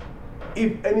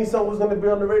if any song was gonna be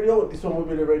on the radio, this one would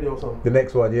be the radio song. The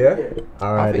next one, yeah? Yeah.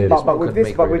 Alright think then. this But with could this,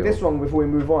 make but with radio. this one, before we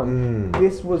move on,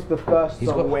 this was the first He's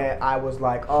song got where I was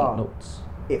like, Heat notes.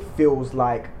 it feels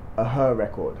like a her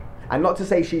record. And not to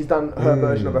say she's done her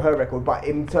version of a her record, but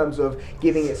in terms of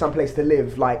giving it some place to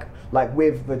live, like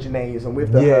with the Janae's and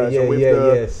with the Yeah, hers yeah, and with yeah,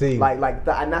 the yeah, see. like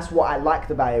that. And that's what I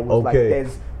liked about it was Okay.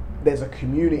 like there's a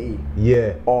community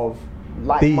Yeah. of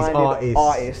like-minded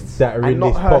artists that are and in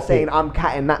not this her pocket. saying I'm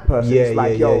catting that person. Yeah, It's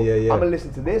like, yeah, yo, yeah, yeah. I'm gonna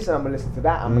listen to this and I'm gonna listen to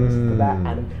that. I'm gonna listen to that,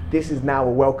 and this is now a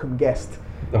welcome guest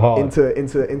Hard. into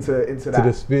To that.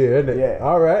 the sphere, innit? Yeah.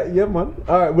 Alright, yeah, man.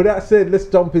 Alright, with that said, let's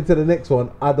jump into the next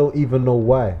one. I don't even know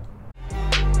why.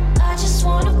 I just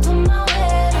wanna put my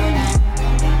weight on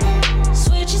it.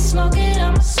 Switch and smoke it,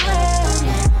 I'ma swear on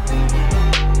it.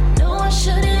 No, I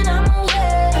shouldn't, I'ma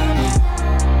wait on it.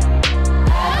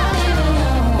 I don't even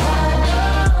know why.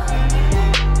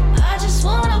 I just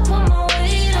wanna put my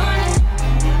weight on it.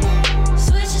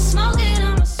 Switch and smoke it,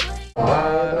 I'ma swear. I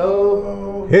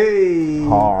know. Hey!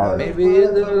 Hard. Maybe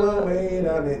in the Wait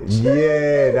on it.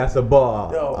 Yeah, that's a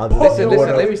bar. Yo, I Listen, don't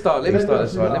let wanna- me start this one.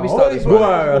 Let me Go start this on, one.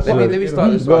 that's Let fine. me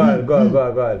start this Go one. on, go on, go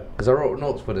on, go on. Because I wrote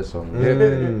notes for this song.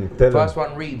 Tell First him.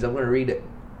 one reads, I'm going to read it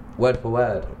word for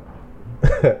word.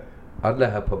 I'd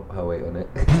let her put her weight on it.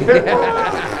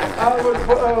 I would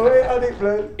put a weight on it,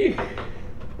 blood.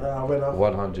 I went off.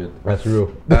 100. That's real.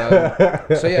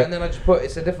 So yeah, and then I just put,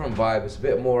 it's a different vibe. It's a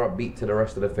bit more upbeat to the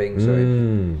rest of the thing. So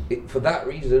for that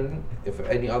reason, if for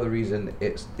any other reason,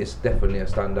 it's definitely a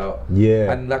standout.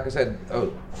 Yeah. And like I said, I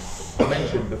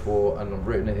mentioned before, and I've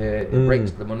written it here, it breaks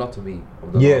the monotony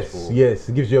of the last Yes, four. yes,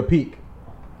 it gives you a peak.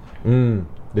 The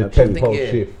Shifting tempo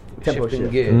gear. shift. Tempo Shifting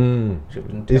shift. gear.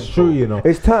 Shifting It's tempo. true, you know.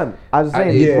 It's turn. I was saying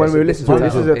And yeah, when we were it's listening to a it,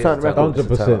 this is turn a up. turn It's a record. turn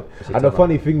up. 100%. It's a And the turn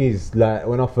funny thing is, like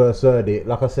when I first heard it,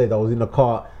 like I said, I was in the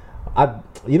car.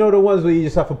 You know the ones where you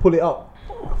just have to pull it up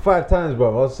 5 times, bro.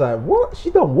 I was like, what? She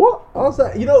done what? I was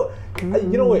like, you know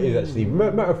what it is actually.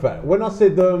 Matter of fact, when I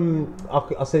said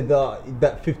I said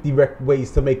that 50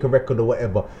 ways to make a record or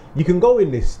whatever, you can go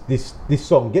in this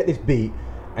song, get this beat,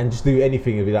 and just do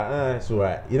anything and be like, it's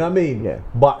alright. You know what I mean? Yeah.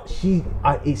 But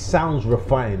it sounds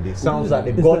refined. It sounds like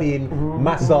they've gone in,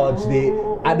 massaged it,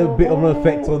 add a bit of an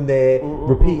effect on there,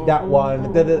 repeat that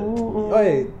one.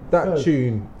 Hey, that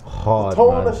tune hard,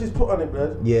 Tone man. that she's put on it,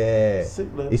 blood. Yeah, Sick,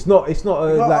 blood. it's not can't it's not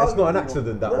an argue.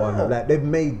 accident, that Nah. one. Like they've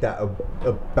made that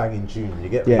a banging tune. You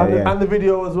get Yeah, me? yeah. And the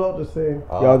video as well, just saying.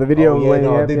 Yo, the video yeah, when-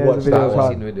 no, I yeah, did yeah, watch the video that was I've one.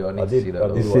 hard. seen the video. I need I to did- see I that. did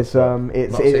though. watch It's that.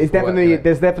 it's Not safe it's for work, definitely innit?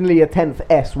 there's definitely a 10th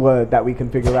S word that we can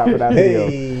figure out for that video.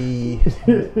 Hey.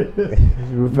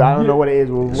 I don't know what it is.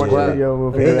 We'll watch the Square. video and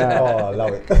we'll figure it Oh, out. I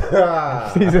love it.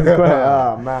 Jesus Christ!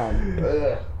 Oh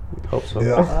man. Hope so.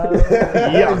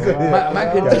 Yeah.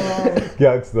 Man can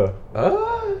Gangster.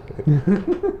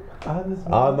 I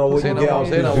don't know what Say you no get more, up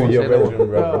say no to more, your say no more. bedroom,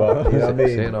 bro. But, you know what I mean?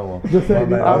 Say no more. Just saying,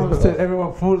 My the man, album said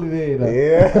everyone fully there. Like.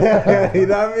 Yeah, you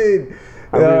know what I mean?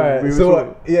 And Alright, we so were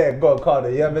what? Yeah, go on, Carter.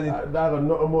 You have any? I got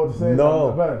nothing more to say.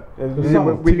 No.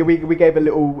 We gave a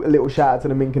little shout out to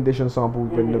the Mint Condition sample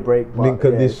in the break. but Mint yeah,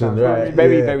 Condition, sounds right,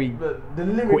 Very, yeah. very. The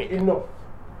lyric quick. enough.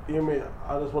 You know what I mean?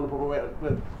 I just want to put my weight.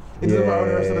 It doesn't matter what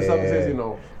the rest of the song says, you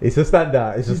know. It's a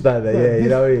standout. It's a standout. Yeah, you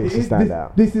know what I mean? It's a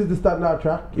standout. This is the standout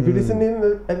track. If you're listening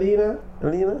to Alina,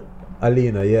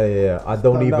 yeah. I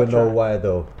don't Standout even know track. why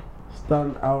though.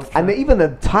 standout track. And even the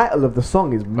title of the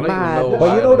song is even mad. know.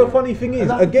 But you know the funny thing is, And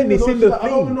that's again, the it's thing, in the I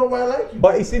don't even theme. know why I like it.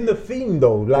 But it's in the theme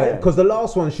though, like Yeah. because the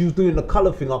last one she was doing the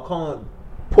color thing. I can't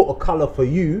put a color for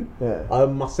you. Yeah.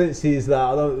 My sense is that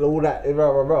I don't all that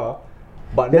rah.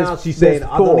 But There's- now she's saying there's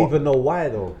I don't thought. even know why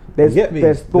though. There's- You get me?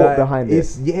 there's thought Like, behind it.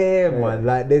 it's, yeah, man.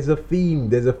 Like there's a theme.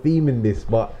 There's a theme in this,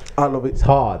 but I love it's it.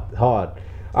 hard. All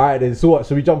right then. So what?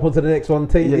 Should we jump on to the next one?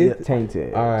 Tainted.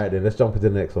 Tainted. All right then. Let's jump into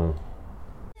the next one.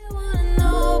 wanna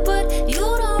know, but you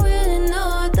don't really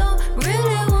know. Don't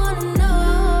really wanna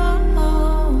know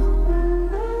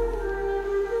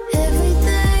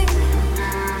everything.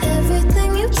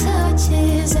 Everything you touch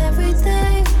is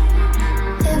everything.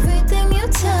 Everything you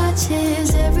touch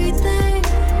is everything.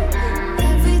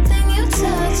 Everything you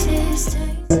touch is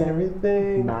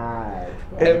Everything. Mad.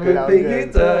 Everything you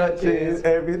touch is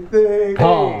everything.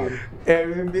 Hard.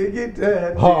 Everything you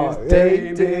touch Hard. is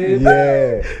tainted.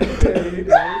 Yeah. Tainted.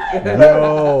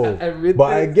 Yo. Everything.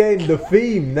 But again, the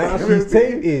theme. Now she's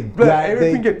Everything. tainted. But Like,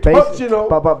 everything they- you touch, you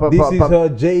know. this is her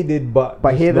jaded, but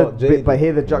But hear not the jaded. but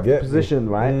hear the You get me? juxtaposition,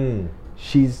 right? Mm.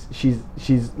 She's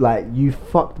like, you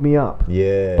fucked me up,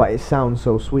 Yeah. but it sounds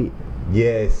so sweet.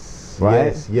 Yes.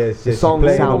 Right? Yes. The She's song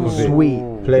playing sounds off of it. sweet.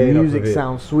 Playing off Music of it.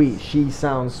 sounds sweet. She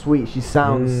sounds sweet. She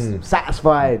sounds Mm.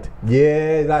 satisfied.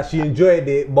 Yeah, like she enjoyed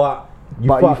it, but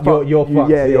you're But fucked. You're fucked.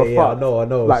 Yeah, you're I fucked.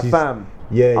 know. Like, She's- fam,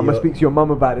 Yeah, I'm gonna you're- speak to your mum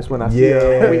about this when I see her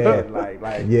on the weekend.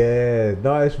 Like. Yeah,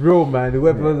 no, it's real, man.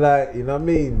 Whoever, like, you know what I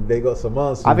mean? They got some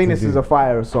answers. I think to this do. is a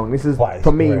fire song. This is But for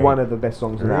it's me great. one of the best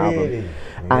songs on the album. Really?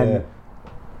 And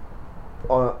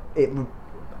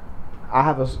I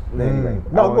have a anyway.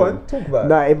 No, I go wanna- on, talk about it.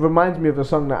 No, it reminds me of a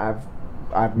song that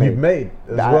I've made. You've made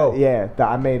as that well. that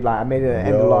I made. Like I made it at the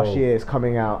end of Yo. last year. It's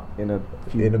coming out in a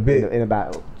few, In a bit. in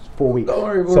about 4 weeks. Don't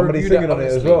worry, we'll Somebody review singing that, on it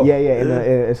as honestly. well. Yeah.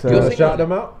 It's You're Wanna singing shout on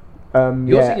them it? out?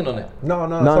 You're yeah. singing on it. No,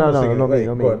 No, someone's singing. not me, Wait,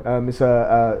 not go me. on. It's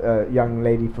a young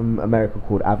lady from America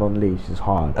called Avon Lee. She's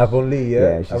hard. Avon Lee, yeah.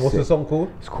 Yeah, she's And what's the sick. song called?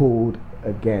 It's called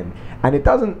Again, and it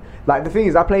doesn't like the thing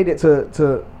is I played it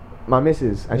to my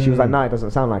missus, and she was like, "No, it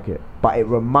doesn't sound like it," but it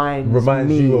reminds you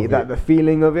me of that it. the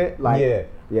feeling of it, like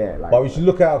Yeah. like But we should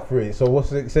look out for it. So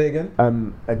what's it? Say again.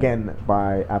 Again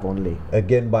by Avon Lee.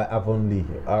 Again by Avon Lee.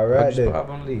 All How'd right you spell then.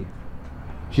 Avon Lee?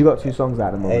 She got 2 songs out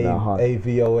at the moment that are hard.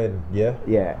 AVON, yeah.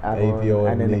 Yeah, Avon,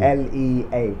 AVON and then Lee.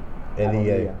 LEA.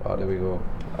 LEA. Oh, there we go.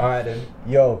 All right then.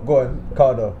 Yo, go on,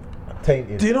 Carter.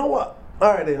 Tainted. Do you know what?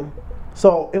 Alright then.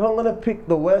 So if I'm gonna pick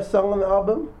the worst song on the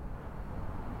album,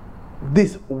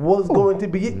 this was going to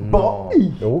be it. No.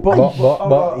 He's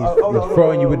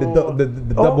throwing you with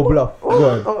the double bluff.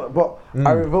 Go on. But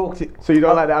I revoked it. So you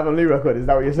don't like the Avon Lee record? Is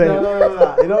that what you're saying?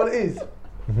 No. You know what it is?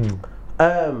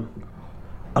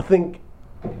 I think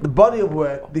the body of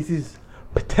work, this is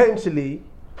potentially,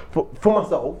 for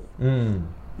myself,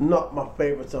 not my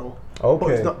favourite song.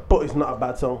 Okay. But it's not a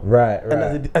bad song. Right.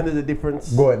 And there's a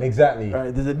difference. Go on, exactly.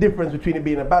 Right, there's a difference between it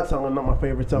being a bad song and not my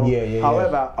favourite song. Yeah.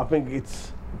 However, I think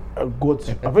it's a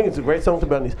great song to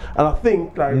be honest. And I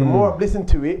think like the more I've listened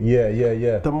to it,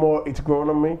 Yeah. the more it's grown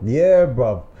on me. Yeah,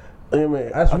 bruv. You know what I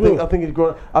mean? That's I real. think it's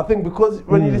grown. I think because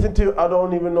when you listen to it, I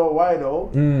don't even know why though.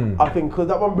 I think because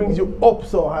that one brings you up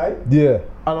so high, Yeah.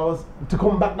 and I was to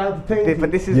come back down to tainted.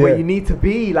 But this is Yeah. where you need to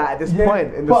be, like at this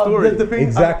point in the but story. that's the thing.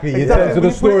 Exactly, in Exactly. terms of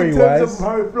When the you put it in terms story-wise. of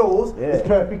how it flows, it's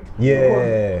perfect. Yeah.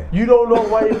 Because you don't know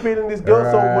why you're feeling this girl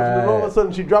so much, and then all of Right. a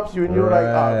sudden she drops you, and you're like,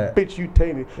 Right. bitch, you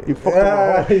tainted. You fucked up my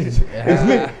heart. It's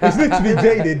literally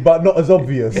jaded, but not as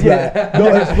obvious. Like,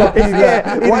 not as fucking Yeah,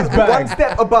 like, in one his bag.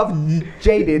 step above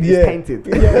jaded Yeah. is tainted.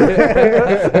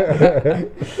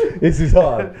 This is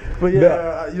hard. But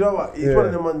yeah, you know what? It's Yeah. one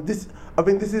of them ones. I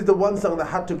think this is the one song that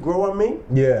had to grow on me,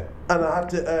 Yeah. and I had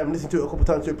to listen to it a couple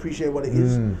times to appreciate what it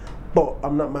is. But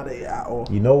I'm not mad at it at all.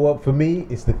 You know what? For me,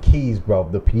 it's the keys, bro.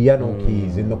 The piano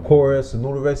keys in the chorus and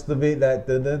all the rest of it. Like,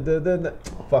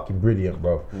 fucking brilliant,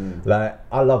 bro. Like,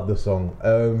 I love the song.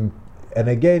 And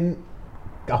again,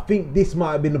 I think this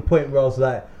might have been the point where I was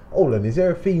like, hold on, is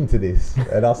there a theme to this?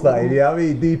 And I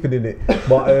started, deepening it.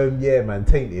 But yeah, man,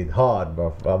 tainted, hard,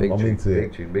 bro. I'm into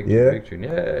it. Big tune.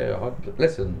 Yeah, hard.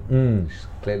 Listen, she's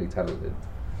clearly talented.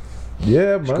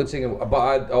 Yeah, She man. could sing it,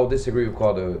 but I'll disagree with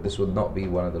Cardo. This would not be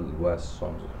one of the worst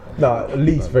songs. No,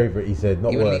 least favorite. He said,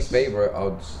 not Even worse. least favorite, I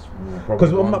would probably.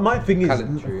 Because my thing is,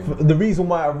 Calendar. the reason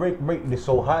why I rate this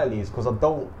so highly is because I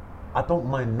don't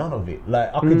mind none of it.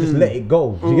 Like I could just let it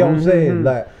go. Do you get what I'm saying?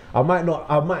 Like I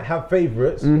might have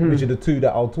favorites, which are the two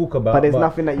that I'll talk about. But there's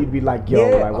nothing that you'd be like, yo,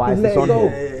 Yeah, like, why is let this it on go.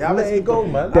 here? Yeah, Let it go,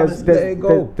 man. There's, Let it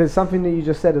go. there's something that you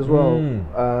just said as well.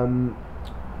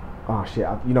 Oh shit!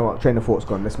 You know what? Train of thought's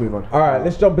gone. Let's move on. All right,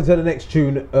 let's jump into the next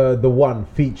tune, The One,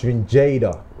 featuring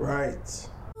Jada. Right.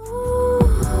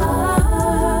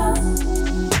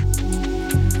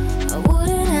 I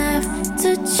wouldn't have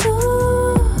to choose.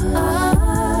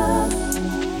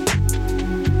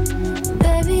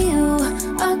 Baby, you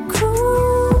are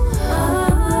cruel.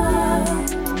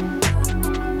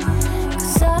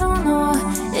 'Cause I don't know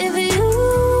if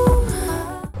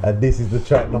you. And this is the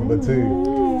track number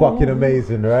 2. Fucking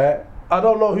amazing, right? I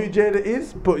don't know who Jada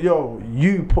is, but yo,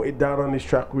 you put it down on this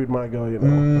track with my girl, you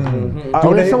know.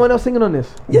 Oh, there's someone else singing on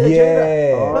this.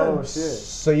 Yeah. Oh Man. shit!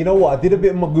 So you know what? I did a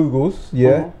bit of my Googles,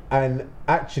 and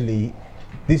actually,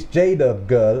 this Jada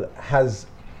girl has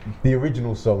the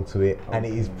original song to it, and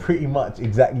it is pretty much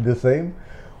exactly the same.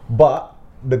 But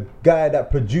the guy that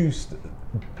produced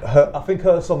her, I think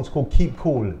her song's called "Keep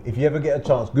Cool." If you ever get a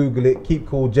chance, Google it. "Keep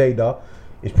Cool" Jada.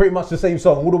 It's pretty much the same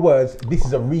song, all the words. This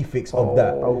is a refix of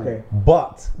that. Okay.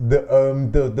 But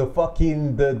the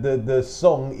fucking the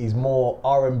song is more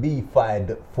R&B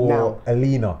fied for Now.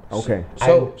 Alina. Okay.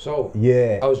 So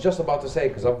Yeah. I was just about to say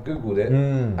because I've googled it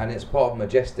and it's part of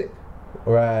Majestic.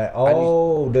 Right.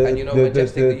 Oh, And you know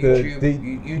Majestic, the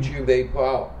YouTube they put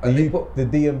out, and they put the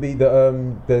DMB,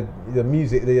 the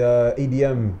music, the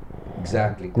EDM.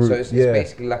 exactly. Group, So it's yeah.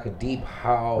 basically like a deep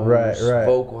house, Right.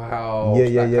 vocal house,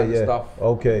 Yeah, that kind of stuff.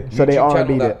 Okay. So they YouTube R&B'd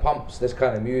channel that it. pumps this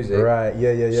kind of music. Right.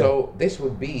 Yeah. So this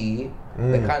would be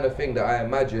the kind of thing that I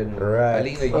imagine Right.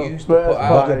 Alina used to but- put but-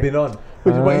 out. But been on.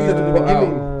 Which is what you said at the Put out.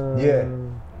 beginning. Yeah.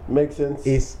 Makes sense.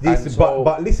 It's this, And so-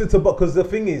 but listen to, because the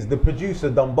thing is, the producer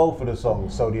done both of the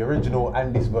songs, so the original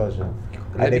and this version, Let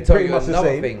and me they're tell pretty you much the another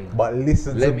same. thing. But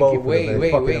listen to Let me both get, of them.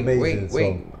 They're fucking amazing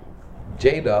song.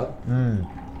 Jada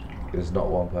is not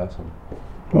one person.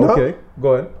 No? Okay,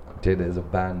 go on. Jada is a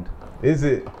band. Is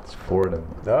it? It's 4 of them.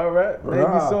 All right, maybe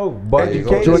Rah. so. But There you you go.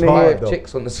 can't There's just wanna hear 5 though.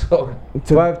 chicks on the song.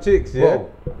 5 chicks, yeah. Whoa.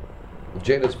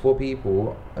 Jada's 4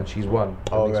 people and she's 1.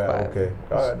 That All makes right, 5. okay.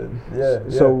 All right then. Yeah.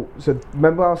 So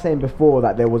remember I was saying before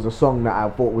that there was a song that I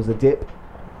thought was a dip,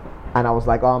 and I was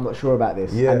like, oh, I'm not sure about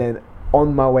this. Yeah. And then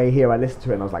on my way here, I listened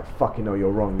to it and I was like, fucking no,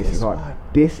 you're wrong. This is hard.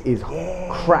 This is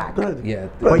crack. Good. Yeah.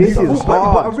 But This you is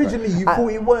thought- hard. But originally you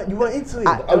thought you weren't into it.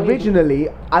 Originally,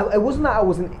 it wasn't that I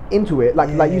wasn't into it.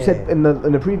 Like you said in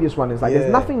the previous one, it's like Yeah.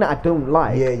 there's nothing that I don't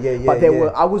like. Yeah, But there yeah.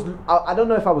 were I don't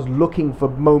know if I was looking for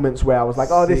moments where I was like,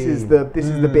 oh, this is the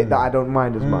bit that I don't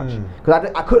mind as much,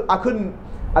 because I couldn't.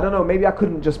 I don't know. Maybe I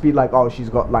couldn't just be like, oh, she's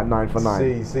got like 9 for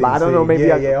 9. I don't know. Maybe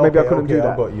I couldn't do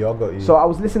that. I got you. So I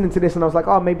was listening to this and I was like,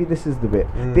 oh, maybe this is the bit.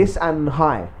 This and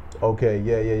High. Okay,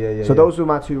 yeah. So those were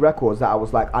my 2 records that I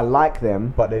was like, I like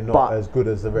them, but they're not as good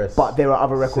as the rest. But there are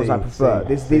other records I prefer.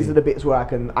 These are the bits where I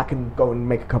can go and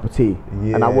make a cup of tea.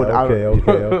 Yeah, And I would.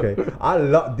 Okay. I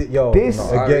loved it, yo. This- No,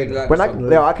 I really again. like When the I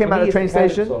song. I came For out me, of the train it's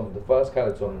Khaled station, song, the first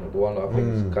Khaled song, the one that I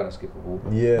think is kind of skippable.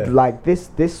 Yeah. like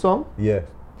this song, Yeah.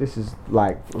 this is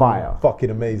like fire. Fucking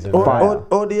amazing. Fire.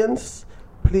 Audience,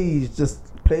 please just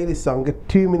play this song. Get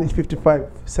 2 minutes 55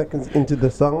 seconds into the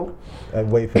song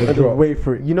And wait for the and drop. wait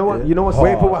for it. You know what? You know what's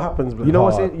Wait for what happens. Bro. You know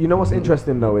Hard. what's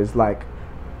interesting though is like,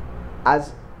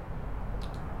 as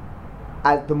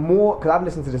the more, because I've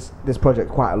listened to this project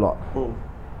quite a lot,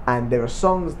 and there are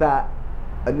songs that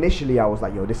initially I was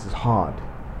like, yo, this is hard,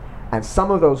 and some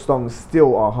of those songs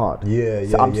still are hard. Yeah,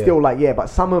 So I'm still like, yeah, but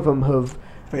some of them have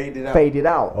faded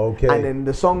out. Okay. And then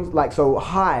the songs like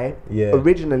High Yeah.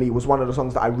 originally was one of the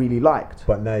songs that I really liked,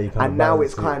 But now you kind and of now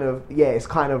it's balance it's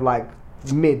kind of like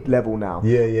mid-level now.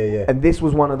 it. Yeah. And this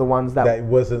was one of the ones that That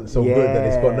wasn't so good that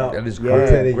it's gone up. That is I'm Yeah.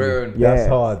 telling grown. you, that's Yeah.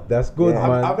 hard. That's good, Yeah.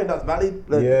 man. I think that's valid.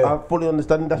 Like, Yeah. I fully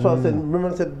understand. That's why I said. Remember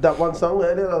I said that one song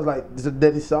earlier. I was like, "It's a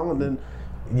deadly song," and then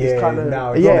Yeah, it's kind of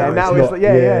now it's not.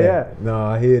 yeah. No,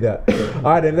 I hear that.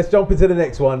 All right, then let's jump into the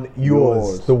next one.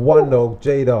 Yours. The one though,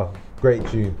 Jada. Great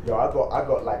tune. Yo, I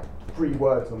got like 3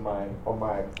 words on my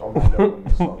note on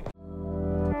this song.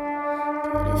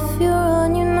 But if you're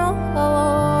on, you know I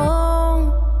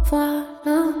won't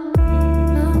follow.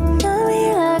 Tell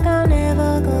me like I'm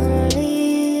never gonna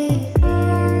leave.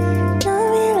 Tell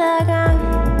me like I'm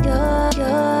yours.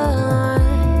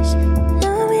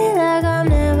 Tell me like I'm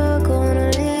never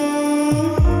gonna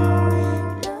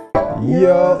leave.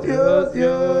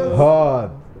 Yo, hard.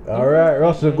 All right,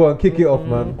 Russell, go and kick it off,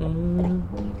 man.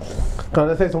 Can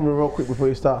I say something real quick before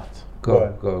you start?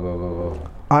 Go.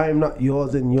 I am not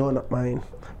yours and you're not mine.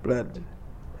 Blood.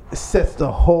 It sets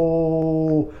the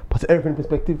whole, puts everything in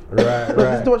perspective. Right.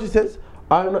 Listen to what she says.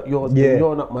 I'm not yours and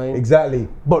you're not mine. Exactly.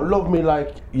 But love me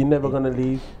like you're never gonna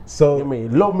leave. So You know what I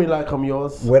mean? Love me like I'm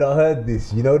yours. when I heard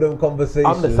this, you know them conversations.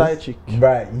 I'm the side chick.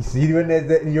 Right. You see when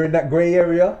you're in that grey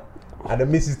area, and the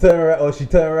missus turn around, or she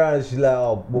turn around, and she's like,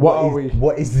 "Oh, What are we?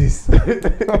 What is this?"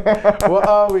 What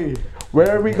are we?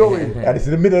 Where are we going? And it's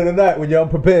in the middle of the night when you're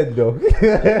unprepared, though.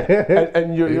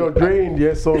 and you're drained,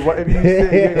 yeah. So whatever you say,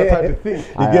 you ain't got time to think.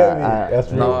 You get me?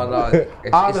 That's real. No.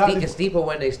 It's deeper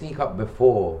when they sneak up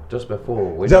before, just before.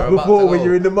 When Just you're about before, to when go.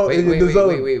 you're in the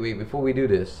zone. Wait. Before we do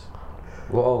this,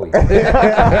 what are we?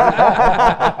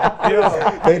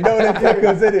 They know the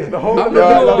tickers, innit? The whole I'm They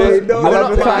not know yours. the I'm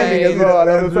not timing as mine. well. I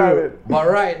know the That's real. timing. But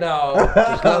right now,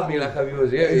 just love me like I'm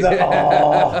yours. It's Yeah.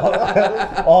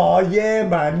 like, oh yeah,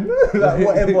 man. Like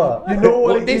whatever. You know what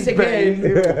Well, it this is, again,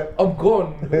 babe? I'm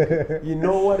gone. You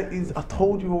know what it is? I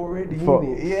told you already. For-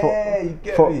 innit? Yeah, you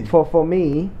get me. For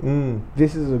me, Mm.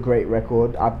 this is a great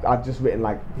record. I've just written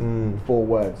like Mm. 4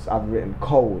 words. I've written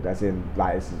cold, as in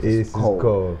like it's just This is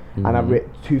cold. And I've written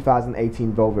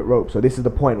 2018 Velvet Rope. So this is the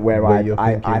point where You're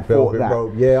I thinking thought Velvet that.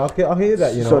 Rope. Yeah, I hear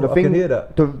that. You know, So the I thing, can hear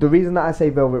that. the reason that I say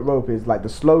Velvet Rope is like the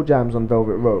slow jams on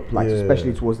Velvet Rope, like Yeah.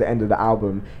 especially towards the end of the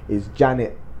album, is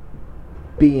Janet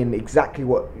being exactly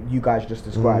what you guys just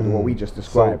described, or what we just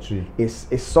described. Sultry.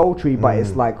 It's sultry, but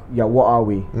it's like, yeah, what are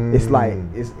we? It's like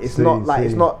it's See, not like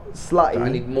it's see. not slutty. I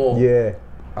need more. Yeah.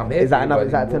 I'm here. Is that for you, enough? but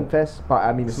Is I that a need 10 more. fest? But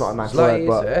I mean, it's not a nice Slutty word,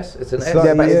 but is an S. It's an S. Slutty,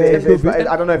 yeah, but yeah, it's, could be.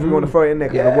 I don't know if we want to throw it in there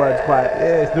because the word's quite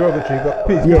Yeah, it's derogatory, but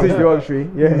peace. yeah, it's derogatory.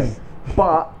 Yeah,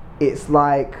 but it's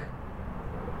like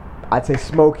I'd say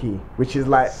smoky, which is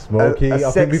like Smoky. a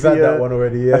I think we've had that sexier- one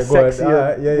already. Yeah, a go ahead. sexier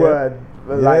Alright, yeah. word.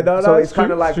 Yeah, Like, no, so it's it's kind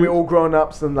true, of like true. we're all grown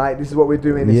ups and like this is what we're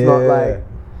doing. It's not like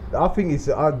I think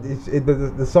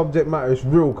the subject matter is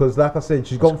real because, like I said,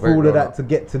 she's gone It's through all very of grown that up. to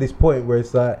get to this point where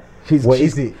it's like, what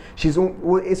is it?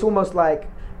 It's almost like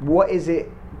what is it?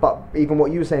 But even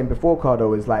what you were saying before,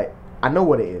 Cardo, is like I know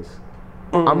what it is.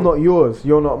 I'm not yours.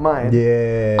 You're not mine.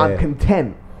 Yeah. I'm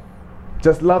content.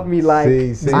 Just love me like See,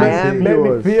 I see. am Make me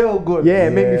yours. feel good. Yeah,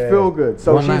 it made me Yeah. feel good.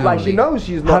 So One she's night like, she only. knows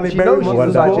she's not. Halle She Berry knows she's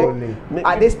must the have side gone. chick. Make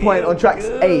At me this point on track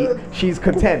feel 8, good. she's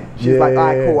content. She's like,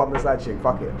 alright, Yeah. cool. I'm the side chick.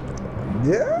 Fuck it.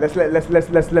 Yeah. Let's make this.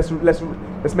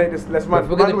 Let's But if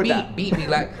we're run gonna with that. beat me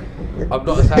like I'm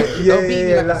not a side chick. Yeah, Don't beat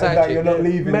me like a side chick. you're not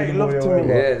leaving. Make anymore, love to you're me.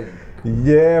 whatever. Yeah.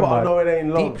 Yeah, But I man. know it ain't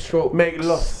love. Deep stroke. Make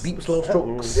lost. Deep slow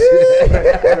strokes.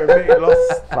 Make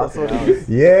lost. That's what it is.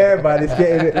 Yeah, man, it's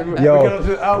getting it. We Yo, gotta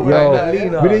do it our way. yo,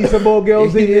 Alina. we need some more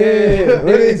girls in here.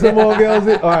 We need some more girls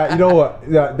in. All right, you know what?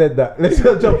 Yeah, dead that. Let's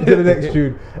go jump into the next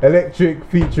tune. Electric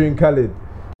featuring Khalid.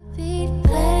 Be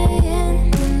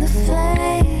playing in the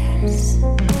flames.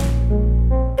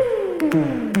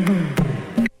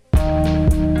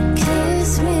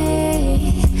 Kiss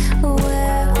me,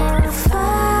 we're on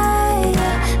fire,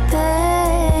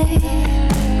 babe.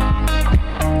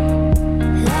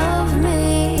 Love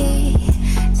me,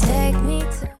 take me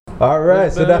to. All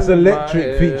right, so that's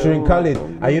Electric featuring Khalid.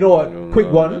 And you know what?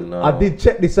 Quick one. I did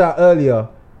check this out earlier.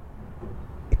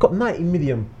 It got 90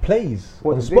 million plays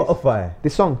What on is this? Spotify.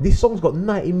 This song. This song's got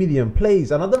 90 million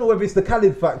plays, and I don't know whether it's the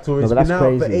Khalid factor or it's but been that's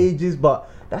out for crazy. ages, but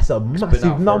that's a been out massive for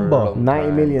a number. long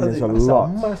 90 million That's is a it. That's a lot.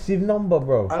 massive number,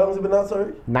 bro. How long has it been out,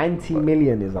 sorry? 90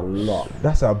 million is a lot.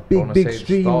 That's a I big, wanna big say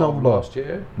stream start of number. last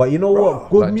year. But you know what?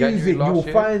 Good Like January music, you last will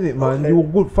year. find it, man. Okay. You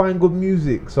will find good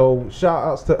music. So shout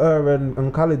outs to her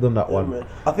and Khalid on that Yeah, one. man.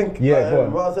 I think Yeah, go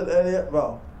on. what I said earlier,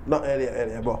 well, not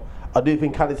earlier, but I do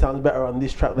think Khalid sounds better on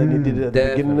this track than he did at the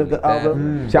beginning of the Definitely,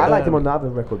 album. See, I liked him on the other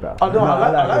record better. I know,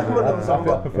 I like him on I the song,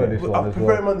 prefer but this one I as prefer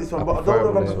well. him on this one, but I prefer don't know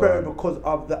him if I as prefer well. it because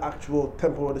of the actual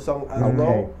tempo of the song as Okay.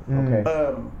 well.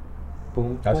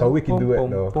 Okay. That's how we can do it,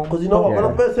 though. Because you know what, when Yeah.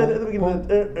 I first said it at the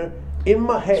beginning, in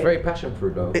my It's head, very passion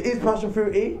fruit though. it is passion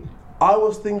fruity. I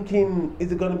was thinking,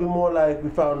 is it going to be more like We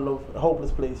Found Love, A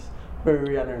Hopeless Place, very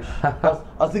Rihanna-ish. I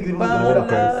was thinking it was going to be that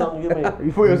kind of song, you know what I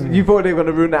mean? You thought they were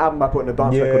gonna ruin the album by putting a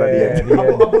dance record at the end. Yeah.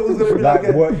 I thought it was gonna be like,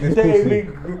 Work This David,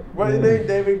 Pussy. what's his name?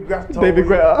 David Greta. David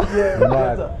Guetta. Yeah,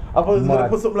 Mad. I thought it was gonna Mad.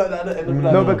 put something like that at the end of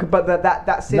the No, like, but that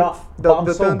synth, No, but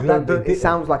I'm so glad they it did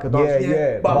sounds like a dance.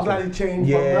 Yeah. but I'm glad it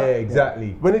changed from Yeah, that.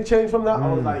 exactly. When it changed from that,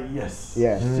 I was like, yes.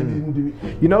 Yeah. She didn't do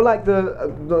it. You know, like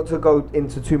not to go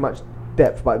into too much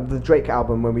depth, but the Drake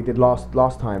album when we did last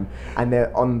time, and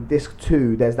there on disc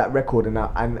 2 there's that record, and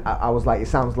I was like, it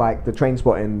sounds like the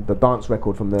Trainspotting, the dance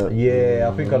record from the. Yeah,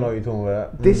 I think I know what you're talking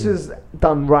about. This is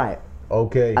done right.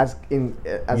 Okay. as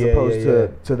Yeah, opposed yeah.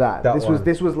 to that. That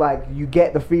This was like you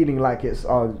get the feeling like it's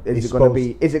It's is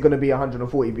it gonna be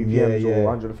 140 BPMs Yeah. or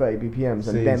 130 BPMs,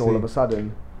 and See, then all see. of a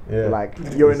sudden Yeah. like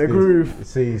you're in a It's groove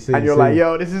See, and you're like,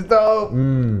 yo, this is dope.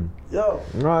 Yo.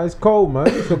 No, it's cold, man.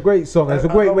 It's a great song. It's a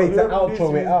great way to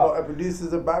outro it out. But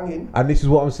producers are banging. And this is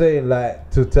what I'm saying, like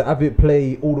to have it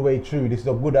play all the way through. This is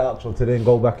a good outro to then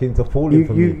go back into falling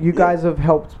for me. You guys have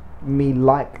helped me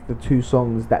like the two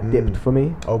songs that dipped for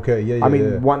me. Okay, yeah. I mean,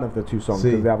 yeah. one of the two songs, See.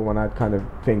 because the other one I kind of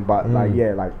think, but like,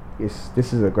 yeah, like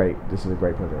this is a great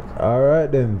project. All right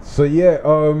then. So yeah,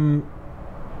 oh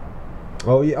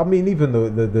yeah. I mean, even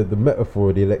the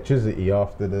metaphor, the electricity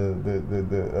after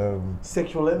the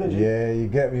Sexual energy. Yeah, you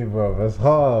get me, bro. That's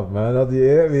hard, man.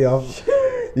 You get me?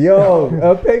 Yo,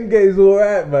 Penge is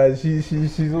alright, man.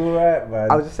 She's alright,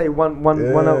 man. I would just say one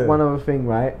other thing,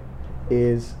 right?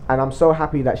 Is, and I'm so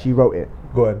happy that she wrote it,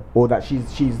 Go on. or that she's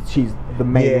the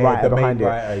main writer the main behind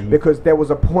writer, it, you- because there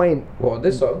was a point, What,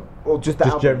 this song? or just the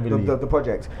Just album, generally. the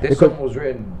project. This Because- song was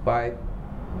written by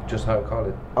just her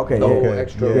Khaled. Okay, No yeah.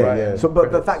 extra Yeah, writing yeah. So, but the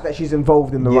credits. fact that she's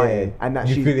involved in the writing and that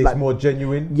you she's feel it's like, more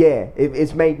genuine. yeah,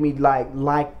 it's made me like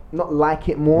not like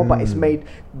it more, but it's made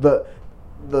the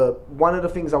one of the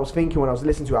things I was thinking when I was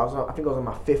listening to it, I think I was on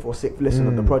my 5th or 6th listen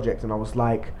of the project, and I was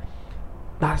like,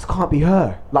 nah, this can't be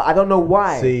her. Like, I don't know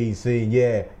why. See,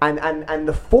 yeah. And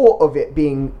the thought of it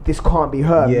being this can't be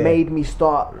her Yeah. made me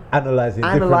start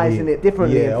Analyzing it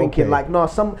differently Yeah, and thinking okay. like, no,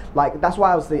 that's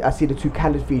why I see the two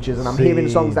Khaled features, and I'm See. hearing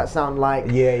songs that sound like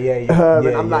Yeah, her, yeah,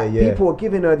 and I'm yeah, like, yeah. people are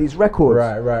giving her these records.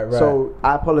 Right. So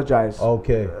I apologize.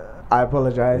 Okay. I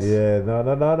apologize. Yeah,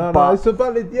 no. But- It's a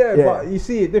valid, yeah, but you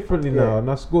see it differently now, Yeah. and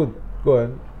that's good. Go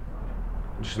on.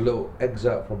 Just a little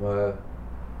excerpt from her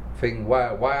thing.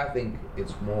 Why I think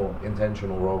it's more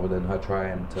intentional rather than her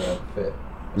trying to fit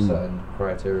a certain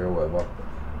criteria or whatever.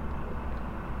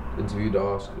 Interviewed,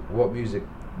 asked, what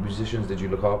musicians did you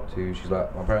look up to? She's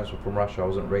like, my parents were from Russia. I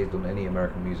wasn't raised on any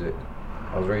American music.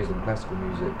 I was raised on classical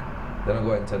music. Then I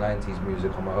got into 90s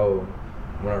music on my own.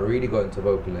 When I really got into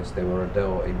vocalists, they were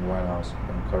Adele, Amy Winehouse,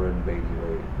 and Corinne Bailey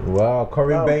Rae. Wow,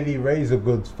 Corinne Bailey Ray's a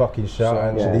good fucking shout, So,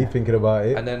 actually, yeah. thinking about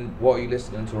it. And then what are you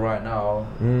listening to right now?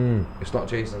 It's not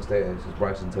Jason Status, it's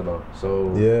Bryson Tiller.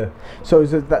 So Yeah. So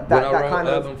is it that when I that wrote kind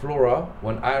Urban Flora,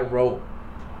 when I wrote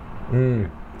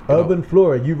Urban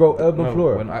Flora, you wrote Urban no,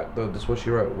 Flora? when that's what she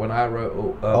wrote. When I wrote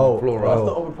Urban Oh, Flora, That's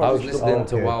the open I was project. listening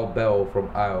to Okay. Wild Bell from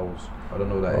Isles. I don't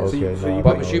know what that is. Okay, so no, you I But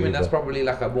don't I'm know assuming that's either. probably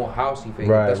like a more housey thing.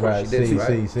 Right, That's what right, she did, see,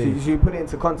 right? so you put it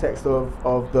into context of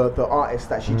the artist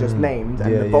that she just named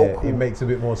and yeah, the vocal, it makes a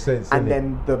bit more sense, and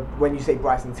innit? then when you say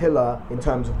Bryson Tiller in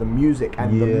terms of the music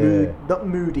and the Yeah. mood, not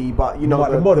moody, but you know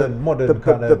Like the modern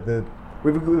kind of the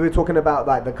we were talking about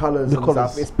like the colours The and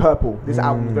colours. stuff. It's purple. This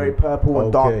album's very purple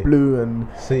and dark Okay. blue and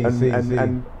See.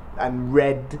 and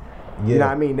red. You know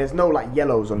what I mean? There's no like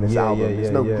yellows on this Yeah, album. yeah, There's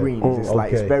yeah, no yeah. greens. It's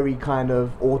like it's Okay. very kind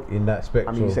of in that I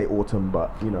spectrum. mean, you say autumn,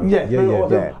 but you know. Yeah, Yeah, yeah,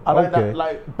 yeah. I like Okay. that,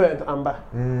 like burnt amber.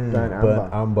 Burnt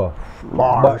Burnt amber.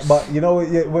 Bars. But you know,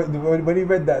 yeah, when he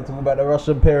read that, talking about the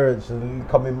Russian parents and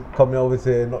coming over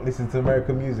to not listen to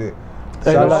American music,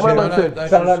 Hey, sound no, like my they- man said-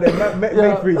 sound like they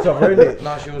made for each other, innit?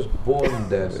 No, she was born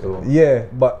there still. Yeah,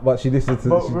 but she listened to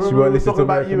But she remember won't we listen to talking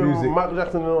about American you and music. Michael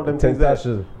Jackson and all them things there.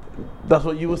 Temptation. That's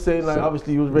what you were saying. Like, So-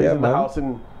 obviously, you was raised yeah, in the man. house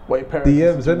and what your parents.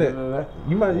 DMs, listened to, innit? blah, blah, blah.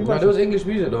 You might. No, there was English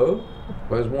music though,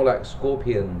 but it was more like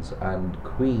Scorpions and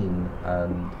Queen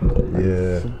and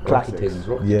Yeah. Rocky Classics. Tins.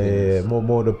 Rocky Yeah, Tins.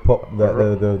 more the pop,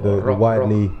 the Rock,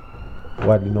 widely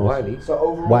known. Wiley, So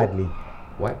overall, Widely.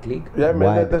 White League, Yeah,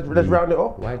 man. Let's Widely. round it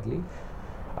up. White League.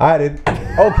 I did.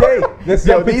 Okay, let's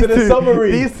jump into the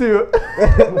summary. These two.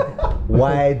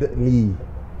 Widely.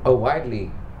 Oh,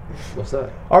 Widely. What's that?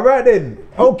 All right then.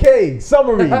 Okay,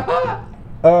 summary. You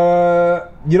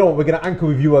know what? We're gonna anchor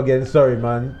with you again. Sorry,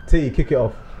 man. T, kick it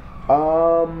off.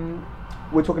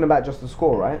 We're talking about just the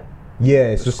score, right? Yeah,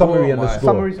 it's the score summary or and the my-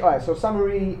 score. Summaries. All right. So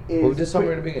summary is Well, we did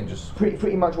summary in the beginning, just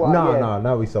pretty much what. No, yeah, no,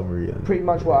 now we summary. Pretty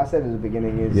much what I said at the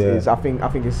beginning is, Yeah. is I think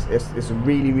it's a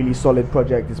really, really solid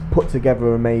project. It's put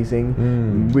together amazing.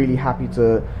 I'm really happy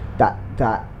to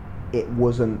that it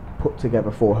wasn't put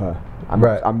together for her.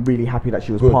 I'm really happy that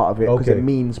she was Good. part of it because Okay. it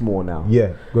means more now. Yeah,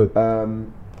 good.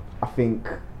 I think,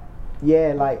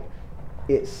 yeah, like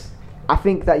I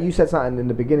think that you said something in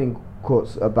the beginning,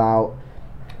 Kurtz, about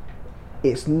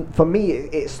for me.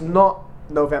 It's not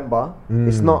November.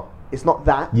 It's not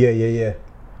that. Yeah.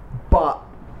 But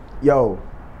yo,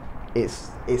 it's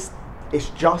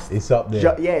just It's up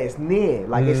there. yeah, it's near.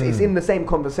 Like it's in the same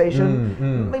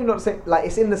conversation. Maybe not the same. Like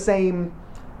it's in the same.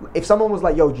 If someone was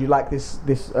like, "Yo, do you like this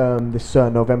Sir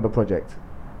November project?"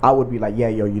 I would be like, yeah,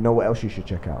 yo, you know what else you should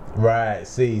check out? Right.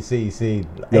 See.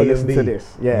 Yo, listen to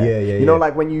this. Yeah. Yeah. You know,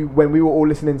 like when we were all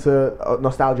listening to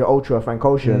Nostalgia Ultra, Frank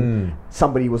Ocean,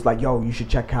 somebody was like, yo, you should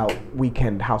check out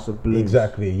Weekend House of Blues.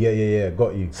 Exactly. Yeah.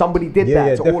 Got you. Somebody did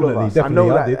that to all of us. I know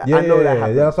that. Yeah, I know that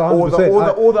happened. That's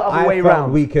 100%. All the other way I found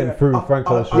round. Weekend through Frank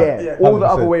Ocean. Yeah, all the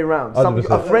other 100%. way round. A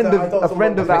 100%.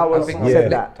 friend of ours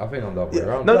said that. I think I'm the other way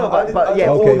around. No, but yeah,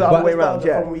 all the other way round.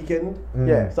 Yeah. From Weekend.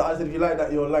 Yeah. So I said, if you like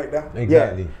that, you'll like that.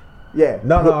 Exactly. Yeah.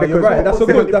 No, you're right. That's a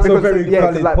very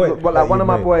valid point. But like one of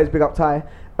my boys, big up Ty.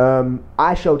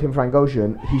 I showed him Frank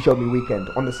Ocean. He showed me Weekend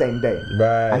on the same day.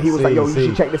 Right. And he was like, "Yo, you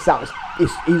should check this out."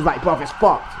 He's like, "Bro, it's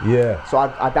fucked." Yeah. So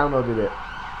I downloaded it,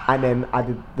 and then I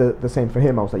did the same for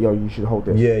him. I was like, "Yo, you should hold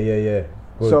this." Yeah.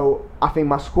 Good. So I think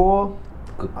my score.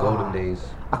 Good golden days.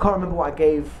 I can't remember what I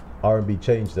gave. R&B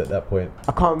changed at that point.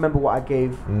 I can't remember what I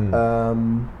gave.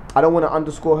 I don't want to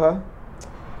underscore her.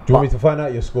 Do you want me to find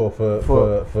out your score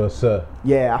for Sir?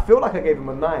 Yeah, I feel like I gave him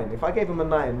a 9. If I gave him a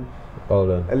 9, Hold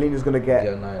on. Alina's gonna get.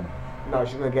 Yeah, 9. No,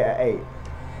 she's gonna get an 8.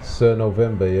 Sir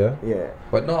November, yeah. Yeah.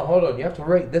 But no, hold on. You have to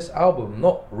rate this album,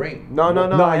 not rate. No.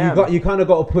 You kind of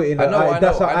got to put in.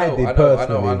 That's what I did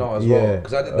personally. I know as well.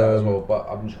 Because I did that as well. But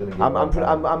I'm just gonna give.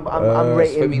 I'm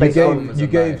rating. You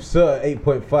gave Sir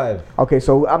 8.5. Okay,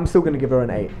 so I'm still gonna give her an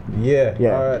 8. Yeah.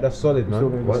 Yeah. All right, that's solid,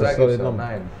 man. What's That's that? a Give solid this a number.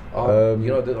 9. You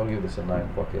know, I'll give this a 9.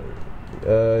 Fuck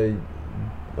it.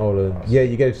 Hold on. Yeah,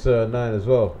 you gave Sir a 9 as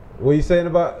well. What are you saying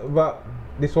about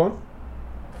this one?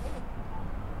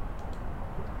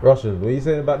 Russian, what are you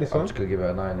saying about this I'm one? just gonna give it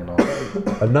a 9. You know.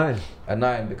 A 9. A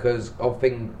 9 because of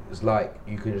things like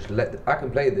you can just I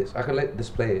can play this. I can let this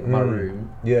play in my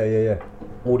room. Yeah.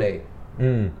 All day.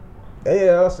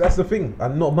 Yeah, that's the thing.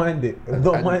 I'm not mind it. It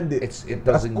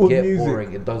doesn't good get music.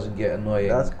 boring. It doesn't get annoying.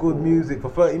 That's good music for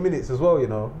 30 minutes as well, you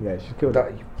know. Yeah, she killed That,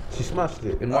 it. She smashed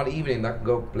it. in one evening, I can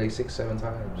go play 6-7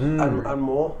 times. And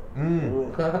more. And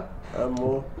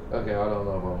more. Okay, I don't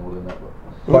know about more than that,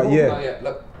 But No, yeah,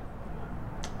 look,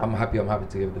 I'm happy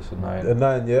to give this a 9. a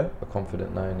 9, yeah. A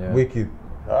confident 9, yeah. Wicked.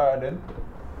 Alright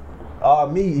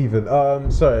then. Me even.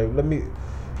 Sorry, let me.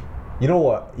 You know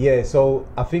what? Yeah, so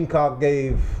I think I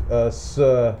gave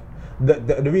Sir.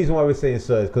 The reason why we're saying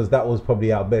Sir is because that was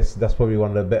probably our best. That's probably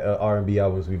one of the better R&B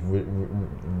albums we've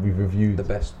reviewed. The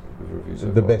best we've reviewed so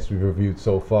the far. best we've reviewed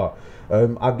so far.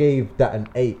 I gave that an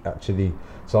 8 actually,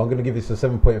 so I'm gonna give this a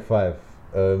 7.5.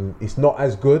 It's not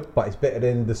as good, but it's better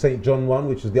than the St. John one,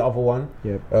 which was the other one.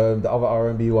 Yep. The other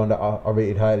R&B one that I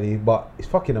rated highly, but it's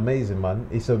fucking amazing, man.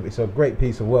 It's a great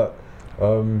piece of work.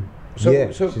 So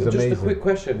she's just amazing. a quick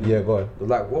question. Yeah, go on.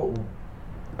 Like what?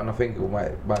 And I think it might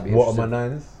be. What are interesting. my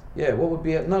 9s? Yeah. What would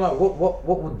be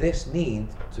what would this need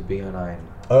to be a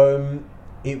 9?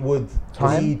 It would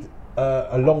Time? need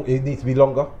it needs to be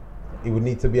longer. It would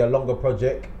need to be a longer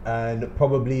project and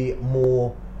probably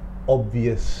more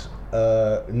obvious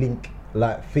link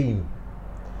like theme.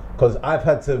 Because I've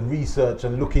had to research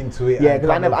and look into it. Yeah, and 'cause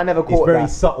I kind never of- caught It's very that.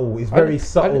 subtle. It's very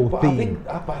subtle theme.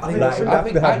 I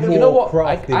have you know more what?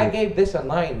 craft in I it. gave this a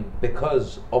 9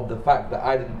 because of the fact that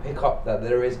I didn't pick up that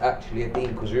there is actually a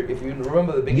theme. Because if you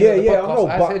remember the beginning of the I podcast, know,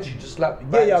 I but- said she just slapped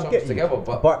I songs get you. together,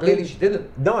 but clearly she didn't.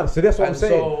 No, so that's what I'm And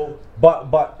saying. so-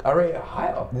 But I rate it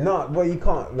higher. no, well you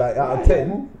can't like out of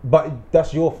 10. But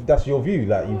that's your view.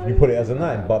 Like you put it as a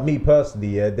 9. But me personally,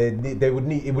 yeah, it would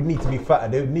need to be fatter.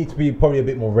 There would need to be probably a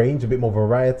bit more range, a bit more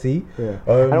variety. Yeah.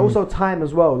 And also time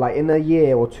as well. Like in a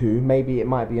year or two, maybe it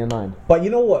might be a 9. But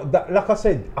you know what? Like I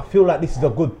said, I feel like this is a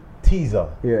good teaser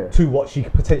to what she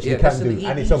potentially that's can an do, EP,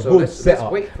 and it's a so good let's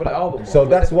setup. wait for the album. So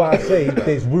that's why I say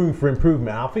there's room for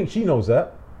improvement. I think she knows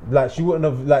that. Like she would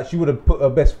have put her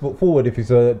best foot forward if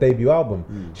it's a debut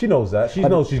album. She knows that. She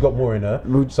knows she's got more in her.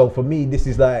 So for me, this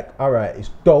is like, all right, it's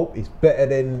dope. It's better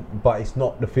than, but it's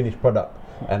not the finished product.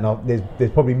 And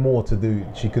there's probably more to do.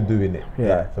 She could do in it.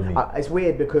 Yeah, like, for me. It's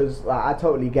weird because like, I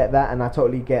totally get that, and I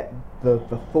totally get the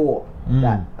thought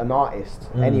that an artist,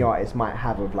 any artist, might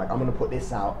have of like, I'm gonna put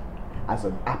this out as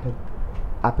an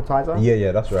appetizer.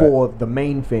 Yeah, that's right. For the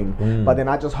main thing, but then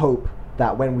I just hope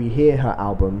that when we hear her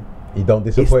album, you don't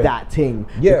it's disappoint. that thing.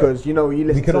 Yeah. Because you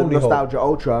listen can to only hope. Nostalgia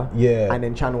Ultra, Yeah. and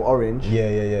then Channel Orange, Yeah.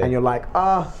 and you're like,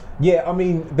 Yeah, I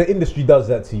mean, the industry does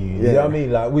that to you. You know Yeah. what I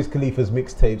mean? Like, Wiz Khalifa's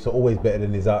mixtapes are always better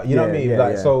than his out. You know what I mean?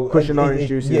 Like, so Cushion Orange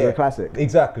Juice is a classic.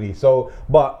 Exactly. So,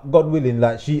 but God willing,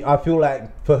 like I feel like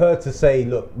for her to say,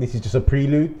 look, this is just a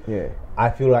prelude. Yeah. I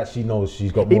feel like she knows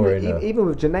she's got more in her. Even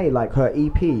with Janae, like her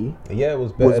EP, Yeah, it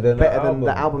was better than the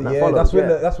album that yeah,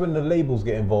 followed. that's when the labels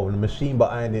get involved and the machine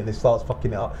behind it and it starts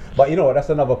fucking it up. But you know what? That's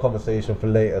another conversation for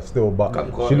later. Still, but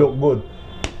she looked good.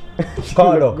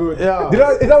 Carlo. good. Yeah.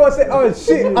 Is that what I said? Oh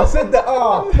shit! I said that.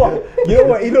 Oh fuck! You know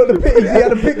what? He looked the picture. He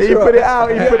had a picture. He put it out.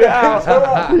 He put it out.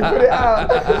 He put it out.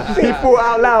 He thought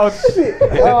out loud. Shit!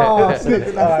 Oh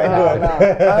shit!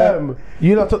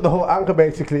 You lot took the whole anchor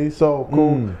basically, so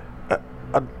cool.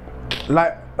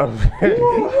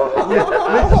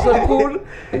 So cool.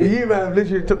 You man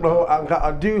literally took the whole anchor.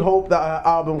 I do hope that her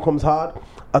album comes hard.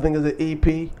 I think as an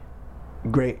EP,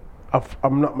 great.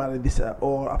 I'm not mad at this at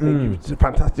all. I think it's a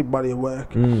fantastic body of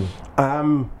work.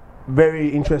 I'm very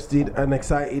interested and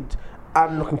excited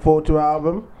and looking forward to her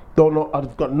album. Don't know.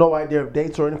 I've got no idea of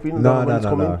dates or anything.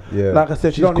 No. Yeah. Like I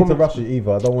said, she don't need to rush it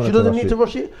either. I don't want. She doesn't need to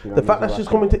rush it. The fact that she's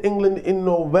coming to England in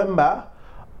November,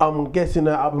 I'm guessing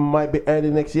her album might be early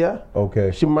next year.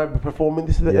 Okay. She might be performing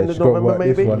this at the end of November,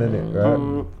 maybe. This one, innit?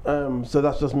 Right. So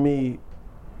that's just me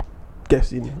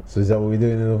guessing. So is that what we're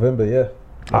doing in November? Yeah.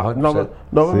 November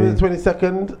the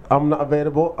 22nd, I'm not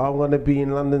available. I'm gonna be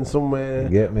in London somewhere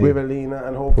with Alina,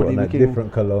 and hopefully we can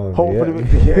different cologne. Hopefully we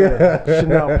can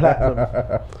Chanel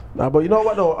Platinum. Nah, but you know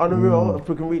what though? On the real, if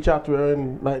we can reach out to her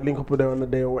and like link up with her on the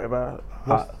day or whatever,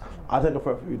 I'll take her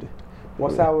for a food.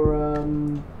 What's our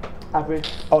average?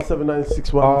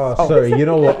 07961. Oh, sorry. You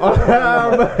know what?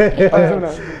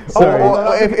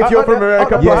 Sorry. If you're from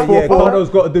America, Carlo's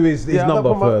got to do his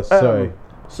number first. Sorry.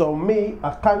 So me, I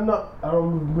cannot.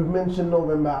 We've mentioned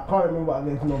November. I can't remember what I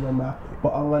gave November, but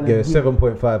I'm gonna. Yeah,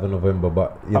 7.5 in November,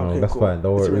 but you know that's fine.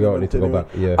 Don't worry, we don't need to go back.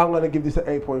 Yeah. I'm gonna give this an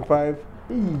 8.5.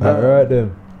 Alright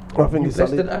then. I think it's less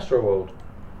solid. than Astroworld.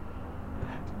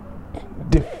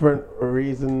 Different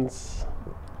reasons.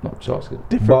 Not just asking.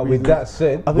 But with that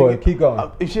said, boy, keep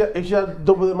going. If she had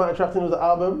double the amount of tracks in the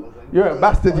album, you're a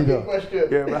bastard, you know.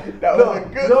 You're a bastard. That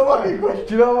was a good question.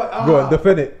 Do you know what? Go on,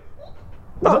 defend it.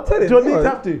 No, tell it. Do I need to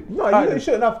have to? No, you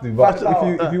shouldn't have to. But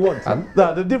if you want to.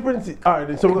 No, the difference is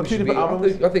alright. So we've got two different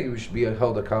albums. I think we should be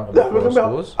held accountable for our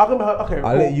scores. Okay.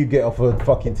 I'll let you get off a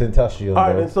fucking Tentacion.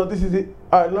 Alright, then. So this is it.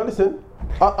 Alright, now listen.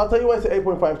 I'll tell you why it's an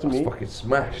 8.5 to me. It's fucking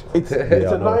smashed. It's a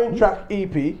 9-track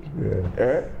EP.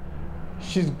 Yeah.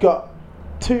 She's got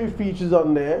 2 features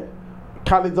on there.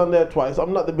 Khaled's on there twice.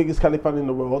 I'm not the biggest Khaled fan in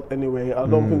the world anyway. I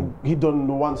don't think he done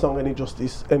one song any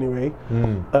justice anyway.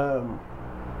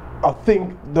 I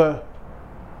think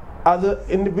as an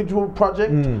individual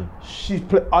project,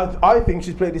 I think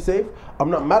she's played it safe. I'm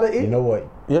not mad at it. You know what?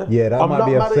 Yeah, that I'm might not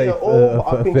be a mad safe. at it at all.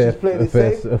 I think she's played it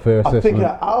safe. A fair I think assessment.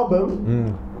 her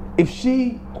album, if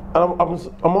she, and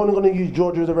I'm only going to use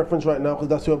Georgia as a reference right now because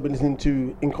that's who I've been listening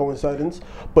to in coincidence.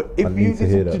 But if you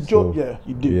listen to Georgia,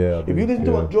 you do. Yeah, if you listen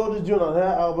to what Georgia's doing on her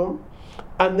album,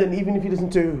 and then even if you listen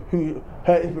to who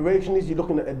her inspiration is, you're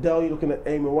looking at Adele, you're looking at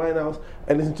Amy Winehouse,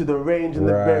 and listen to the range and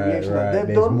the variation that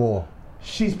they've done. More.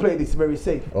 She's played this very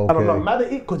safe. Okay. And I'm not mad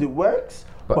at it because it works,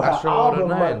 but her album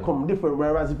might come different.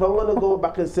 Whereas if I'm going to go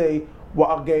back and say what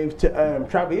I gave to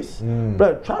Travis,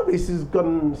 but Travis has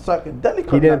gone psychedelic.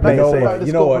 He didn't play it safe.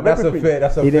 You know what? That's a fair fucking,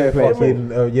 that's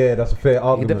a fair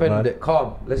argument, He defended man. it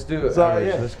calm. Let's do it. So,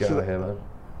 Let's get out of here, man.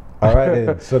 Alright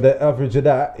then. So the average of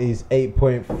that is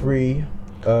 8.3.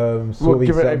 So we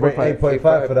give it say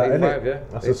 8.5 for that, innit? Yeah.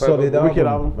 That's a solid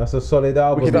album. That's a solid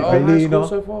album. Is that our high score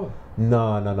so far?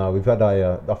 No. We've had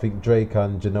I think Drake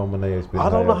and Janelle Monáe has been.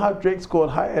 I don't know how Drake scored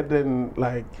higher than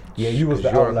like. Yeah, you was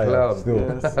the outlier still.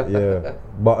 Yes. Yeah,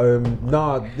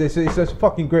 but this is a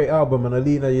fucking great album, and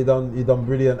Alina, you done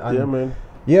brilliant. And Yeah, man.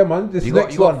 Yeah, man. This You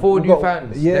next got one, 4 we new got-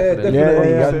 fans. Yeah, definitely.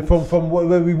 Yeah. And from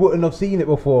where we wouldn't have seen it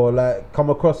before, like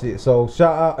come across it. So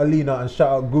shout out Alina and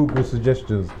shout out Google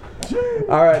suggestions.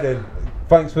 All right then.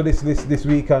 Thanks for this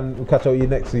week, and we'll catch up with you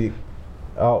next week.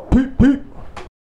 Out. Peep.